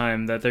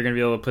overtime that they're going to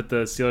be able to put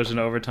the Steelers in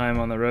overtime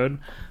on the road.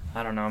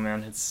 I don't know,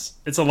 man. It's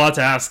a lot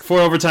to ask. 4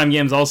 overtime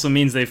games also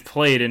means they've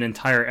played an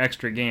entire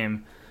extra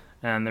game,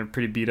 and they're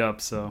pretty beat up.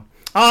 So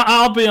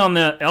I'll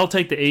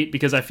take the 8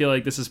 because I feel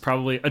like this is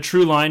probably a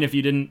true line. If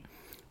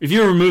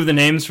you remove the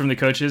names from the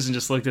coaches and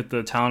just looked at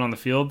the talent on the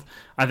field,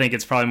 I think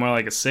it's probably more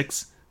like a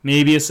 6,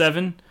 maybe a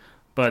 7.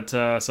 But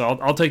so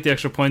I'll take the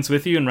extra points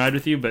with you and ride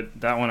with you, but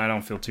that one I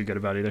don't feel too good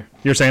about either.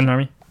 You're saying,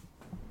 Harmy?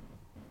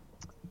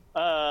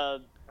 I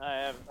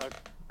have a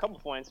couple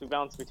points. We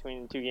bounced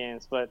between 2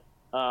 games, but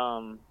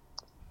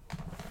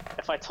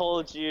if I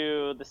told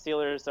you the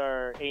Steelers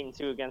are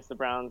 8-2 against the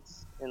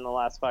Browns in the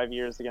last 5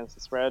 years against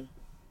the spread,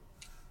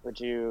 would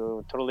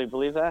you totally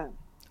believe that?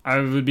 I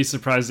would be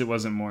surprised it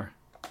wasn't more.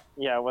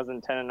 Yeah, it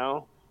wasn't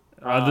 10-0.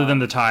 Other than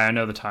the tie, I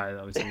know the tie.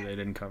 Obviously, they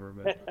didn't cover,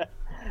 but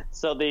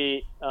so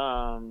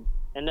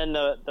and then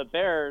the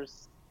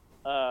Bears.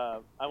 I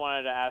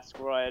wanted to ask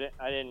Roy.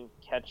 I didn't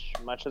catch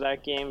much of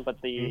that game,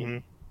 but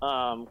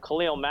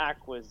Khalil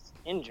Mack was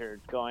injured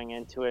going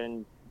into it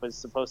and was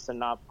supposed to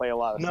not play a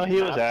lot of snaps. No,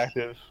 he was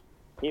active.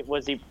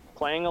 Was he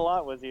playing a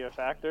lot? Was he a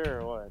factor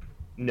or what?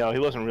 No, he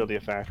wasn't really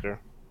a factor.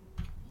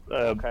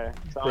 Okay.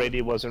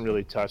 Brady wasn't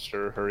really touched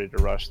or hurried to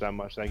rush that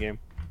much that game.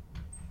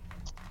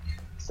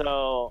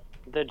 So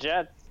the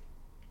Jets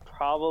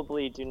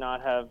probably do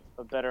not have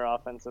a better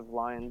offensive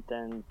line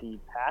than the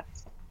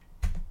Pats.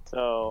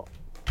 So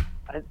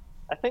I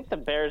think the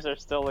Bears are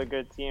still a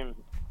good team.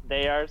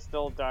 They are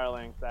still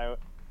darlings.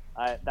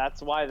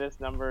 That's why this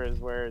number is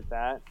where it's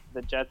at.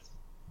 The Jets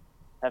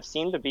have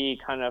seemed to be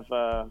kind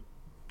of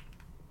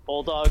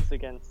bulldogs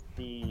against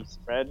the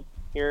spread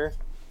here.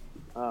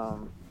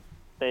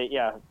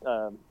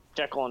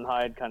 Jekyll and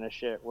Hyde kind of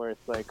shit, where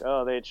it's like,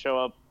 they'd show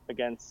up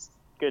against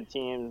good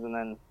teams and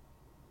then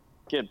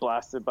get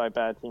blasted by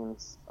bad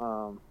teams.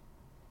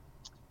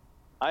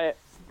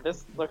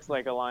 This looks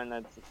like a line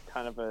that's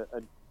kind of a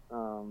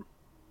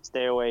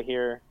stay away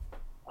here.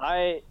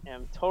 I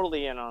am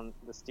totally in on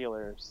the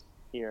Steelers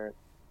here.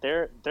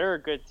 They're a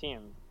good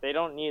team. They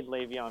don't need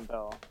Le'Veon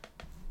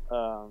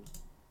Bell.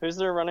 Who's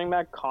their running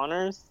back?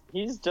 Connors?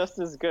 He's just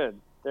as good.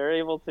 They're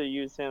able to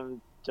use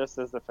him just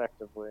as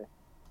effectively.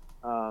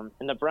 And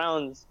the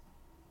Browns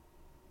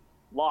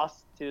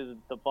lost to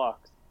the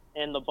Bucks.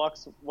 And the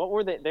Bucks, what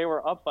were they? They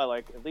were up by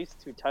at least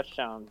 2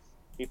 touchdowns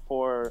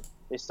before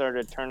they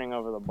started turning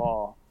over the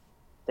ball.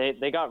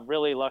 They got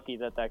really lucky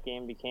that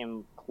game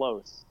became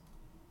close.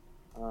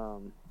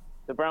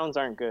 The Browns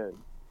aren't good.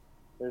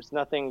 There's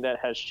nothing that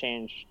has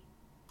changed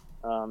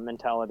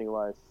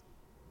mentality-wise.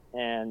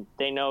 And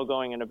they know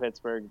going into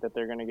Pittsburgh that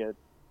they're going to get,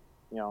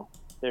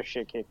 their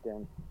shit kicked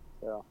in.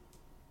 So.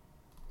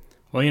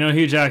 Well,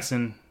 Hugh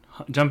Jackson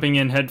jumping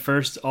in head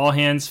first, all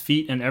hands,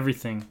 feet, and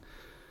everything.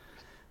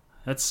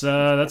 That's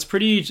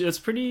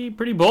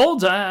pretty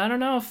bold. I don't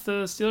know if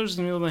the Steelers are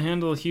gonna be able to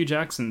handle Hugh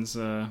Jackson's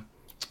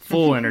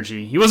full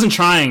energy. He wasn't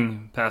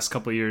trying past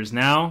couple of years.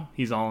 Now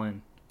he's all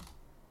in.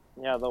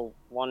 Yeah, the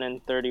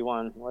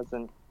 1-31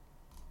 wasn't.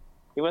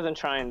 He wasn't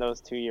trying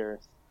those 2 years.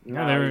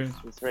 Yeah, they were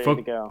he's ready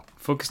to go.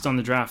 Focused on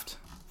the draft.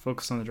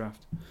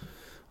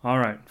 All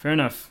right, fair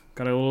enough.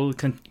 Got a little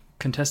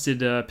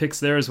contested picks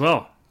there as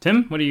well.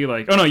 Tim, what do you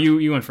like? Oh no,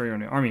 you went for your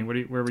own. Army.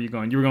 Where were you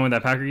going? You were going with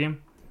that Packer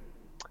game.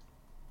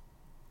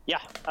 Yeah,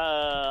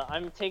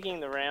 I'm taking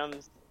the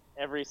Rams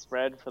every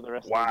spread for the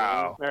rest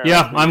Wow. of the game.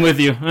 Yeah, I'm with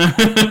you.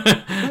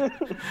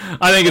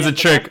 I think it's a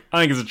trick. I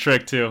think it's a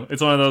trick too.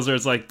 It's one of those where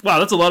it's like, wow,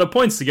 that's a lot of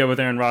points to get with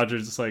Aaron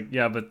Rodgers. It's like,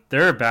 yeah, but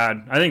they're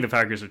bad. I think the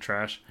Packers are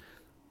trash.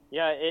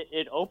 Yeah,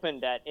 it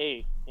opened at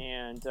 8,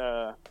 and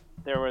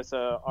there was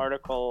a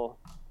article,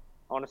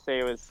 I want to say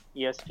it was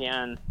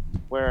ESPN,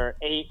 where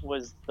 8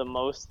 was the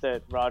most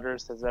that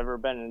Rodgers has ever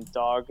been a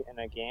dog in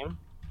a game.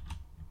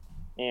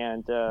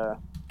 And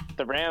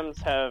the Rams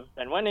have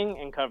been winning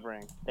and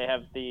covering. They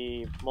have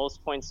the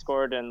most points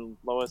scored and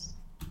lowest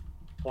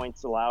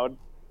points allowed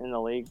in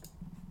the league.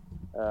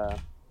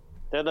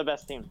 They're the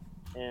best team,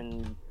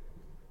 and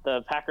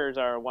the Packers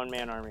are a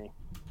one-man army.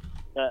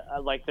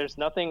 There's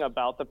nothing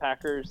about the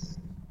Packers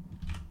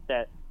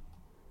that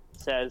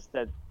says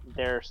that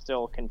they're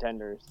still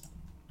contenders.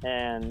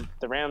 And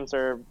the Rams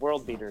are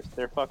world beaters.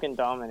 They're fucking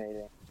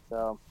dominating.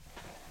 So,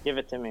 give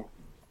it to me.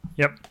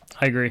 Yep,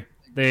 I agree.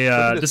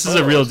 This is a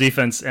total. real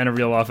defense and a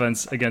real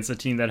offense against a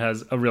team that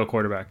has a real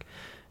quarterback.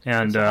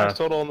 And Highest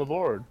total on the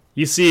board.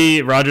 you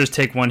see Rodgers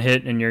take one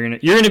hit, and you're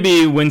gonna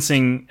be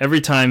wincing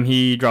every time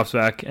he drops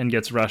back and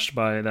gets rushed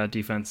by that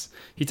defense.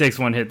 He takes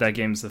one hit, that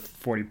game's a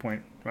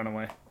 40-point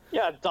runaway.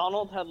 Yeah,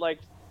 Donald had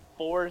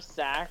 4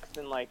 sacks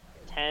and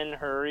 10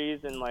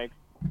 hurries and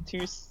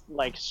 2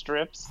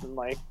 strips and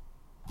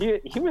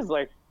he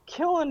was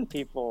killing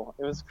people.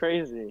 It was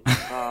crazy.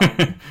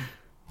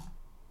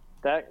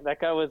 That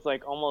guy was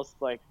almost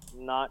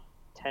not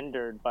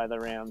tendered by the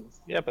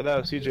Rams. Yeah, but that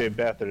was CJ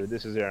Beathard.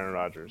 This is Aaron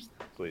Rodgers.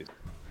 Please.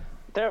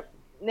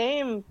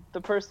 Name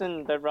the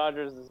person that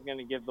Rodgers is going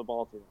to give the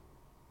ball to.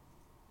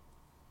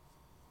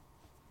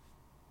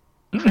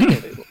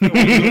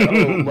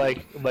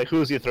 like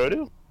who's he throw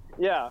to?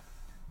 Yeah,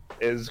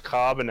 Is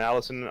Cobb and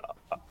Allison,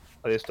 are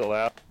they still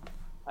out?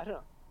 I don't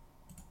know.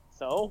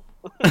 So?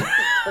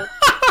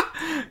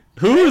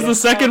 Who is the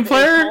second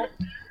player?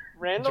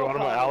 Randall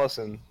Geronimo Cobb,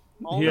 Allison.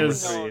 only He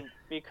is- known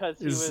because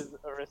he was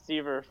a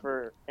receiver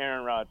for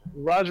Aaron Rodgers.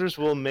 Rodgers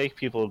will make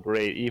people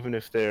great, even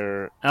if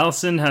they're.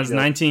 Allison has Yeah.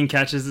 19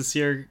 catches this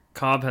year.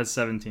 Cobb has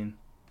 17.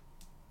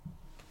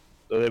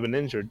 So they've been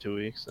injured 2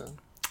 weeks. So.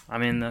 I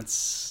mean,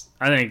 that's.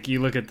 I think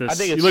you look at this. I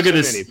think it's you look at too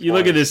this. many You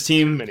look at this points.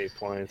 team. Too many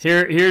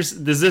points.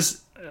 Does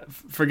this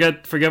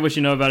forget what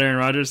you know about Aaron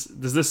Rodgers?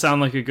 Does this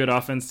sound like a good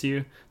offense to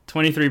you?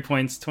 23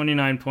 points,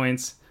 29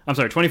 points. I'm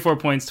sorry, 24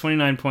 points,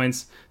 29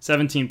 points,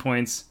 17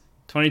 points,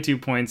 22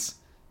 points,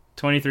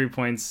 23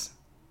 points,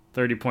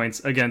 30 points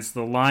against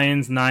the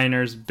Lions,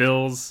 Niners,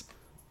 Bills,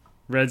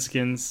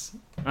 Redskins.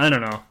 I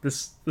don't know.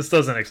 This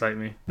doesn't excite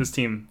me. This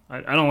team. I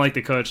don't like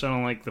the coach. I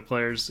don't like the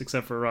players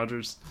except for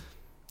Rodgers.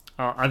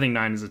 I think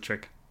 9 is a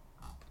trick.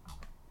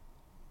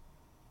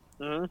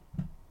 Hmm.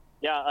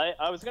 Yeah,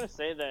 I was gonna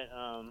say that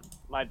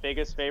my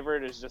biggest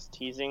favorite is just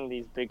teasing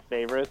these big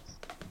favorites,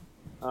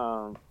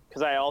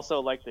 because I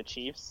also like the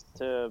Chiefs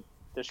to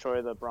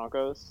destroy the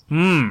Broncos.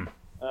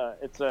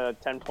 It's a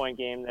 10-point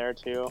game there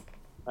too.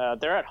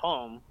 They're at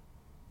home,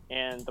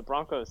 and the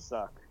Broncos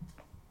suck.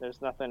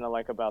 There's nothing to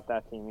like about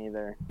that team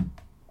either.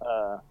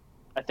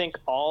 I think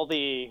all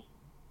the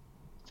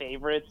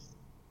favorites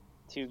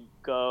to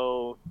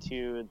go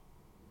to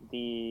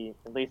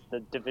at least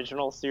the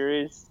divisional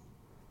series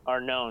are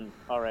known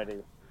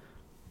already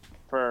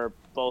for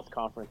both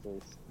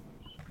conferences.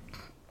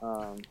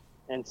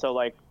 And so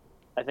I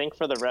think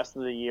for the rest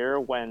of the year,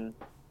 when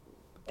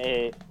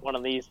one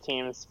of these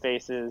teams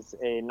faces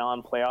a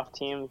non-playoff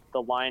team,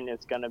 the line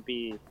is going to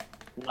be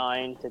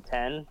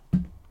 9-10,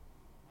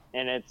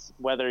 and it's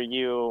whether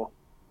you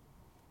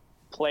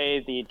play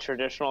the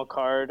traditional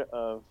card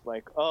of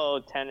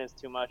 10 is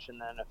too much in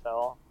the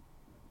NFL.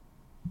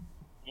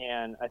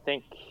 And I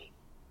think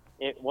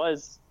it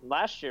was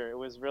last year. It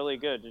was really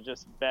good to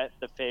just bet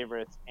the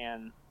favorites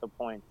and the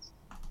points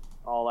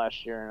all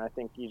last year, and I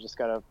think you just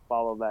got to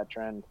follow that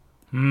trend.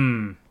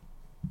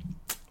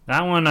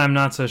 That one I'm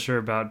not so sure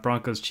about.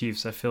 Broncos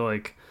Chiefs. I feel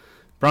like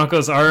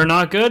Broncos are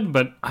not good,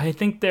 but I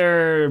think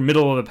they're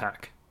middle of the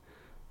pack.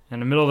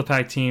 And a middle of the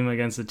pack team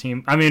against a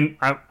team. I mean,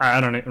 I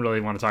don't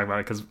really want to talk about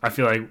it because I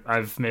feel like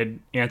I've made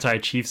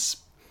anti-Chiefs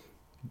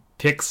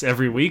picks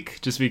every week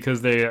just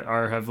because they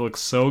have looked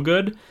so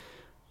good.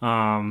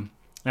 And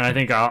I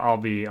think I'll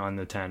be on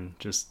the 10.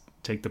 Just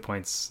take the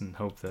points and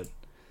hope that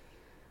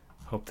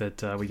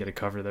we get a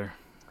cover there.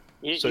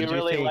 You So do you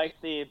really think- like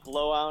the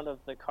blowout of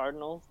the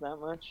Cardinals that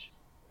much?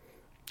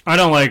 I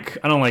don't like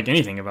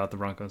anything about the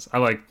Broncos. I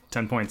like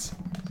 10 points.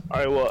 All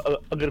right. Well,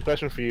 a good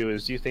question for you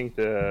is: do you think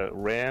the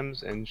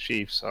Rams and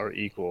Chiefs are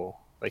equal,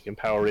 in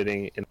power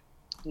rating?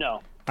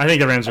 No. I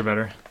think the Rams are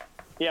better.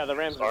 Yeah, the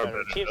Rams Are are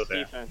better. better, Chiefs' okay.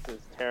 defense is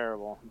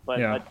terrible, but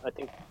Yeah. I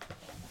think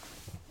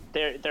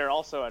they're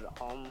also at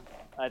home.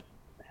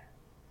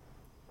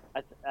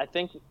 I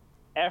think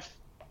if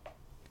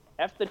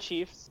the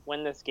Chiefs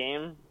win this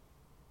game,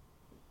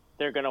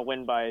 they're gonna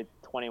win by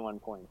 21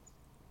 points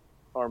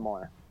or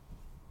more.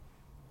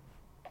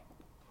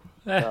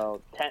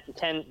 So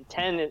 10,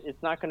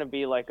 it's not gonna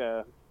be like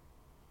a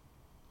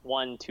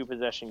 1-2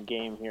 possession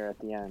game here at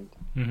the end.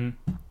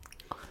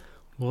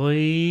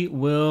 We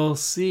will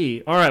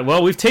see. All right.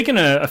 Well, we've taken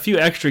a few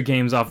extra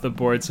games off the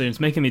board, so it's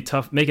making it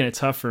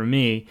tough for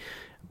me.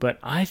 But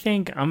I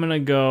think I'm gonna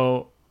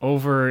go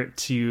over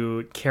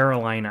to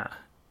Carolina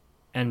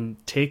and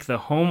take the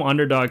home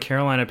underdog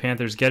Carolina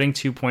Panthers, getting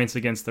 2 points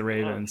against the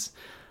Ravens.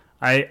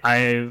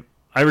 I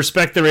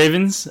respect the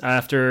Ravens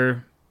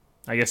after,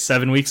 I guess,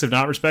 7 weeks of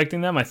not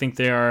respecting them. I think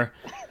they are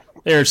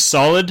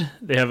solid.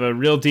 They have a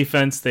real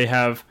defense. They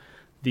have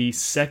the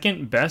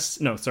third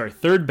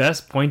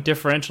best point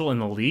differential in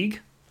the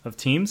league of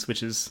teams,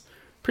 which is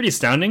pretty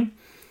astounding.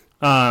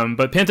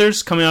 But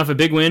Panthers coming off a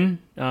big win,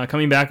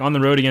 coming back on the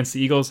road against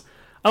the Eagles.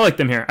 I like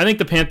them here. I think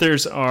the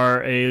Panthers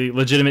are a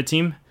legitimate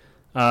team.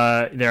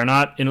 They're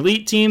not an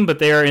elite team, but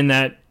they are in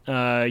that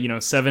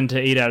 7 to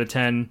 8 out of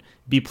 10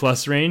 B+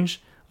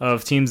 range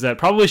of teams that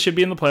probably should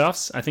be in the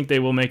playoffs. I think they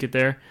will make it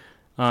there.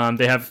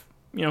 They have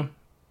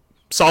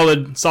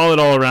solid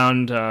all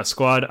around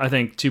squad. I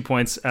think 2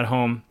 points at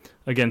home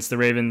against the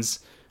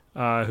Ravens,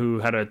 who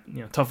had a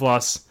tough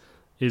loss,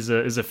 is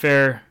a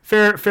fair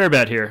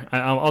bet here.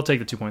 I'll take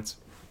the 2 points.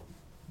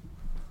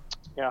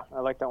 Yeah, I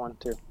like that one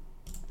too.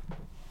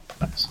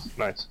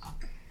 Nice.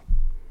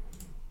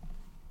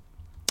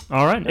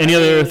 All right. Any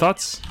other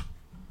thoughts?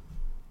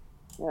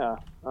 Yeah.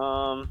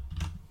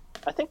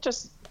 I think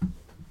just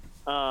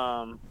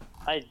I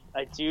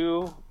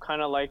do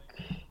kind of like,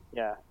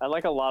 I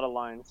like a lot of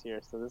lines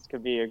here, so this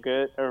could be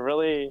a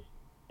really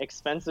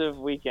expensive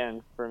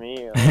weekend for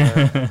me, or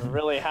a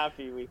really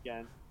happy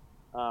weekend.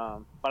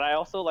 But I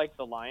also like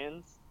the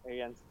Lions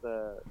against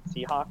the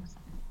Seahawks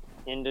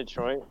in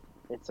Detroit.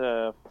 It's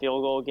a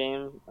field goal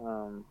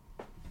game.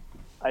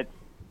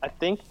 I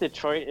think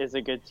Detroit is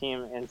a good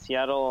team, and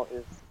Seattle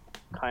is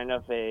kind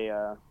of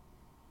a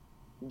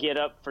get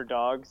up for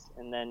dogs,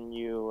 and then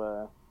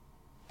you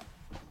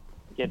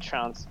get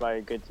trounced by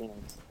good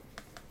teams.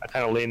 I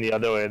kind of lean the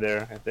other way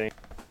there, I think.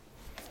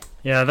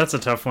 Yeah, that's a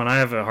tough one. I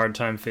have a hard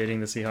time fading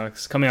the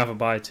Seahawks. Coming off a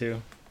bye,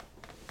 too.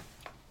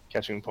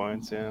 Catching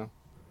points, yeah.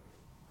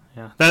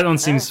 Yeah, that one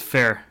seems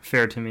fair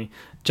to me.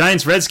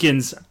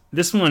 Giants-Redskins,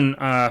 this one,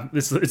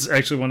 it's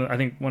actually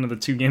one of the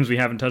 2 games we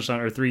haven't touched on,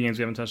 or 3 games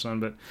we haven't touched on,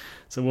 but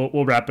so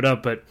we'll wrap it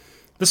up. But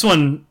this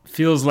one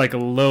feels like a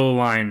low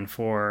line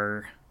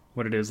for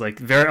what it is. Like,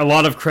 a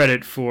lot of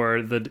credit for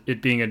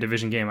it being a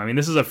division game. I mean,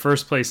 this is a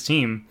first-place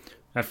team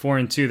at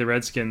 4-2, the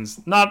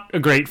Redskins. Not a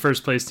great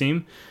first-place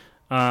team,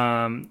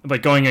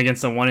 but going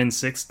against a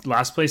 1-6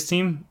 last-place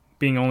team,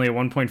 being only a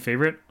 1-point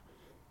favorite,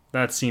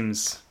 that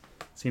seems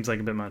like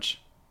a bit much.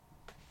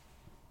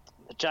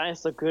 The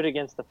Giants look good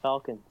against the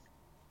Falcons.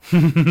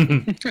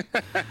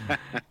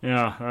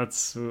 Yeah,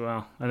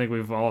 I think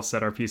we've all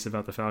said our piece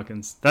about the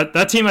Falcons.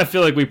 That team, I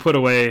feel like we put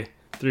away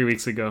 3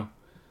 weeks ago,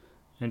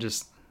 and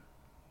just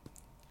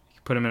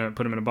put them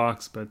in a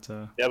box. But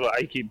yeah, but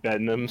I keep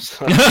betting them.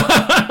 So.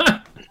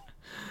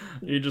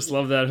 You just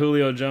love that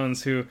Julio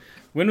Jones.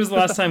 When was the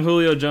last time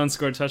Julio Jones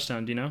scored a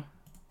touchdown? Do you know?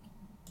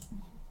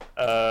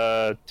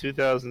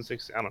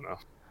 2006. I don't know.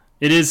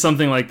 It is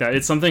something like that.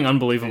 It's something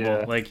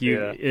unbelievable.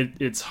 Yeah,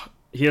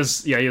 He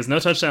has no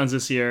touchdowns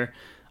this year.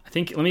 I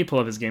think, let me pull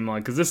up his game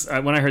log, because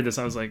when I heard this,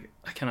 I was like,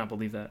 I cannot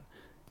believe that.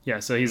 Yeah,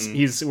 so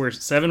we're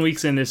 7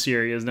 weeks in this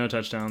year. He has no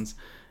touchdowns,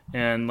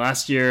 and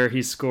last year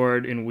he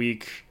scored in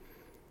week.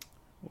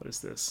 What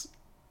is this?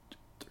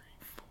 3,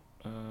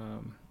 4,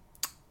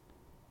 let's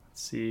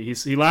see.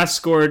 He last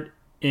scored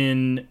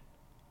in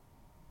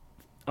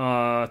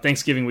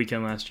Thanksgiving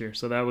weekend last year.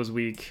 So that was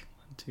week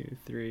 1, 2,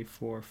 3,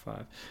 4,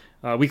 5.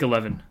 Week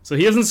 11. So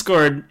he hasn't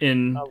scored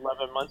in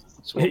 11 months.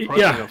 So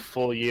a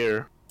full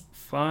year.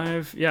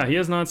 5. Yeah, he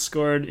has not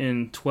scored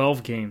in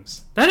 12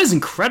 games. That is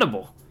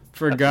incredible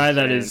for a guy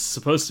that is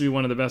supposed to be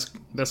one of the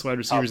best wide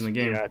receivers in the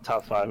game. Yeah,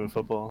 top 5 in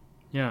football.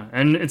 Yeah,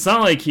 and it's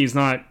not like he's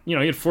not. He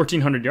had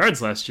 1,400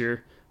 yards last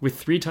year with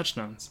 3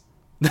 touchdowns.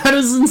 That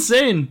is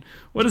insane.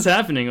 What is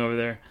happening over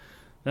there?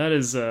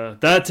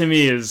 That to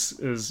me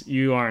is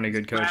you aren't a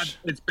good coach.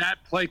 It's bad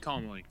play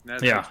calling.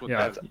 That's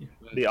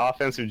the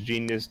offensive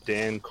genius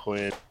Dan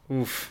Quinn.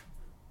 Oof.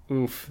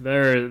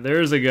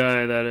 There's a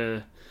guy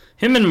that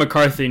him and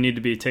McCarthy need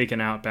to be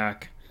taken out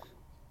back.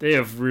 They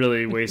have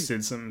really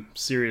wasted some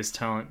serious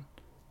talent.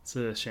 It's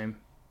a shame.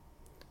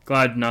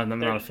 Glad I'm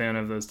not a fan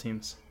of those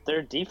teams.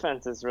 Their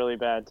defense is really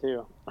bad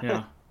too.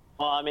 Yeah.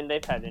 Well, I mean,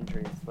 they've had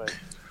injuries, but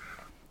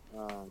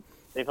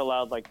they've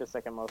allowed the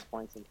second most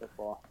points in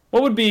football.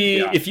 What would be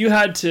if you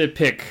had to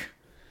pick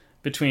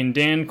between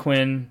Dan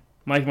Quinn,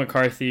 Mike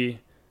McCarthy,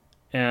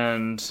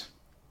 and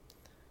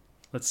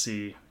let's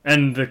see,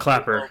 and the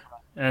Clapper,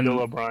 and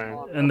Bill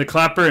O'Brien, and the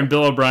Clapper and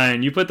Bill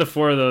O'Brien? You put the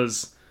 4 of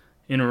those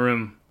in a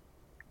room.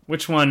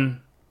 Which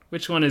one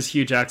is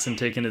Hugh Jackson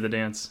taking to the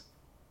dance?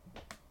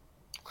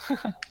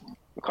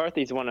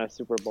 McCarthy's won a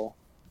Super Bowl.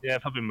 Yeah,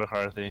 probably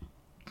McCarthy.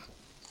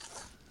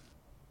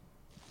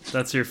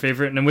 That's your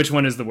favorite, and then which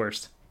one is the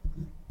worst?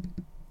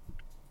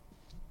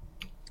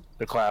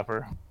 The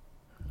Clapper.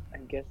 I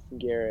guess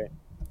Garrett.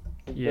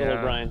 Bill Yeah.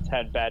 O'Brien's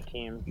had bad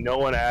teams. No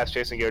one asked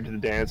Jason Garrett to the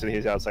dance, and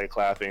he's outside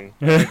clapping.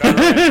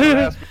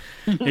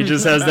 He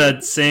just has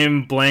that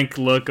same blank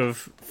look of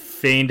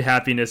feigned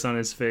happiness on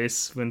his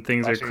face when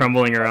things are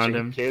crumbling around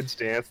him. Kids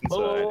dance inside.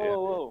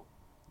 Whoa.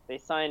 They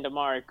signed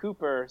Amari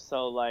Cooper,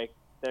 so like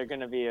they're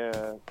gonna be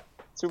a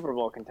Super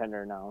Bowl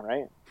contender now,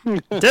 right?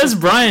 Des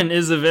Bryant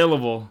is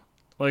available.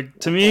 Like,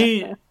 to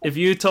me, if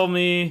you told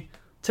me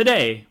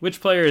today which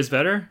player is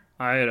better,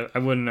 I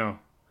wouldn't know.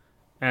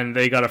 And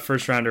they got a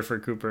first rounder for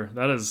Cooper.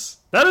 That is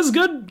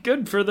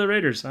good for the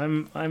Raiders.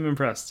 I'm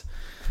impressed.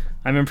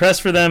 I'm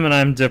impressed for them, and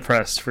I'm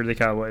depressed for the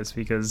Cowboys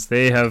because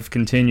they have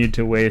continued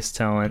to waste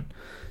talent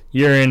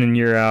year in and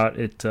year out.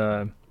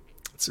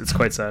 It's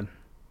quite sad.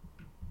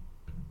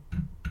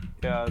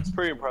 Yeah, it's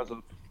pretty impressive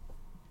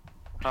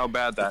how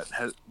bad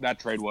that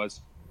trade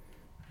was.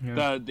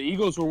 Yeah. The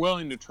Eagles were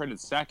willing to trade it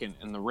second,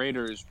 and the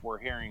Raiders were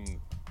hearing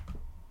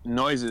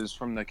noises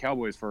from the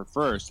Cowboys for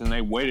first, and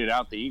they waited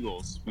out the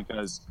Eagles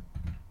because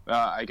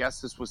I guess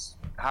this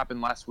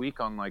happened last week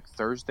on like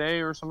Thursday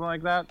or something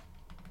like that,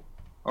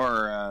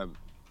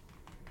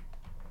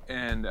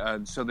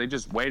 so they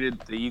just waited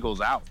the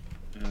Eagles out,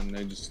 and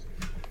they just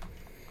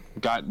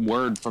got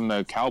word from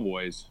the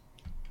Cowboys.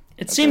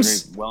 It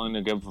seems willing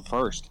to give a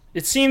first.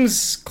 It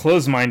seems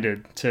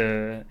close-minded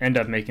to end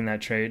up making that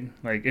trade.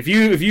 Like, if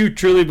you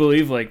truly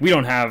believe, like, we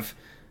don't have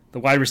the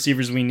wide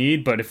receivers we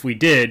need, but if we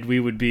did, we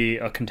would be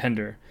a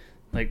contender.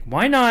 Like,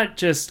 why not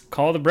just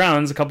call the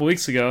Browns a couple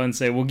weeks ago and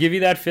say, we'll give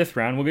you that 5th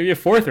round, we'll give you a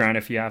 4th round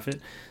if you have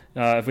it,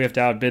 if we have to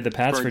outbid the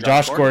Pats for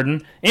Josh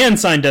Gordon, and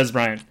sign Des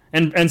Bryant,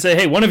 and say,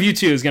 hey, one of you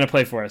two is going to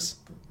play for us.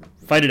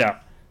 Fight it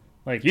out.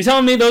 Like, you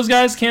telling me those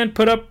guys can't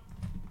put up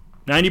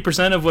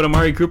 90% of what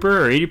Amari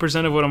Cooper or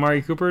 80% of what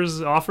Amari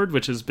Cooper's offered,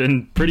 which has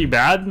been pretty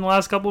bad in the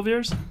last couple of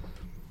years?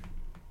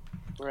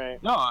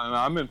 Right. No,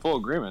 I'm in full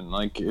agreement.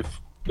 Like, if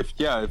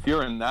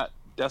you're in that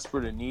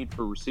desperate a need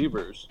for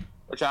receivers,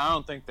 which I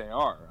don't think they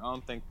are. I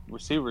don't think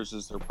receivers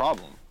is their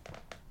problem.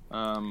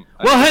 Well,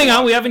 hang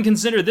on. We haven't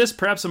considered this.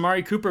 Perhaps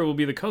Amari Cooper will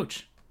be the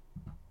coach.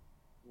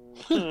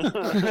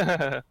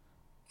 I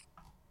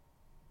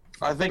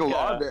think a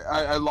lot of it.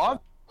 I love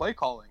play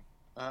calling.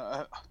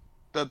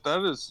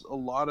 That is a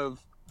lot of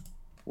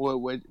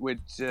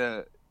which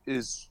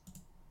is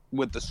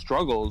with the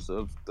struggles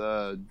of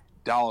the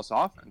Dallas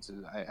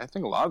offenses. I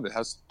think a lot of it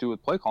has to do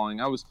with play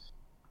calling. I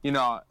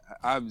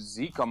have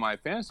Zeke on my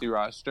fantasy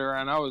roster,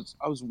 and I was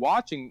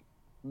watching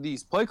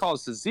these play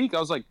calls to Zeke. I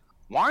was like,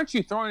 why aren't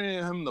you throwing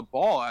him the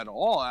ball at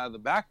all out of the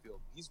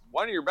backfield? He's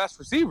one of your best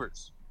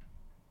receivers.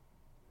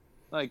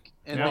 Like,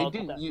 and Well, they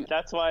didn't.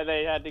 That's why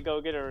they had to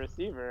go get a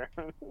receiver.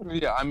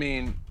 Yeah, I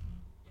mean,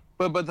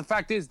 but the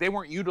fact is they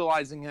weren't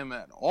utilizing him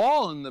at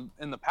all in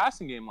the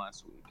passing game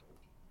last week.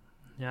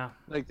 Yeah.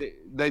 Like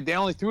they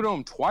only threw to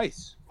him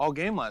twice all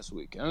game last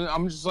week. And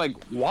I'm just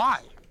like,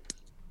 why?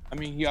 I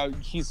mean,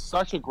 he's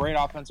such a great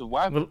offensive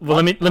weapon.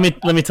 Well,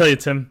 let me tell you,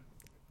 Tim,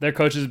 their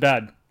coach is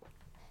bad.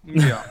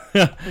 Yeah.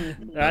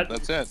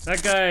 That's it.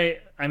 That guy.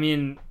 I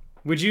mean,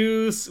 would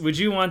you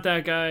want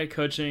that guy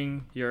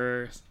coaching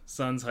your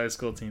son's high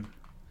school team?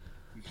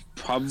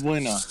 Probably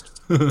not.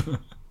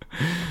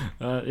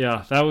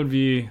 Yeah, that would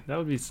be.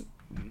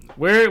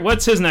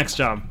 What's his next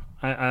job?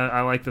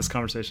 I like this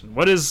conversation.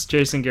 What is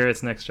Jason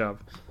Garrett's next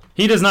job?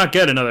 He does not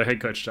get another head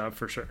coach job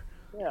for sure.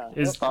 Yeah.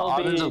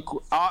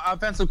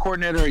 Offensive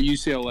coordinator at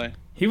UCLA.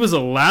 He was a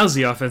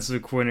lousy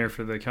offensive coordinator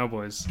for the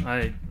Cowboys.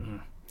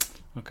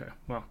 Okay,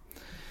 well,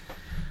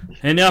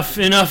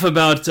 enough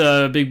about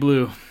Big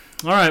Blue.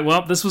 All right,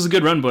 well, this was a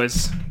good run,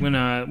 boys. Went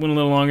a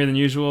little longer than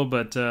usual,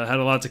 but had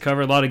a lot to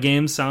cover. A lot of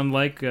games. Sound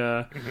like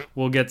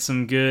we'll get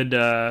some good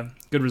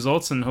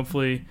results, and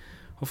hopefully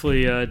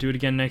do it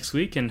again next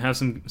week and have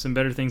some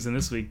better things than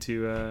this week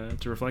to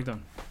reflect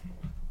on.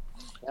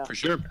 Yeah. For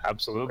sure.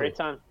 Absolutely. Great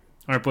time.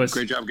 All right, boys.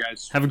 Great job,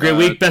 guys. Have a great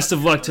week. Best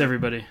of luck to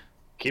everybody.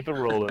 Keep it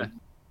rolling.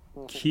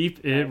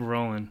 Keep it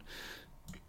rolling.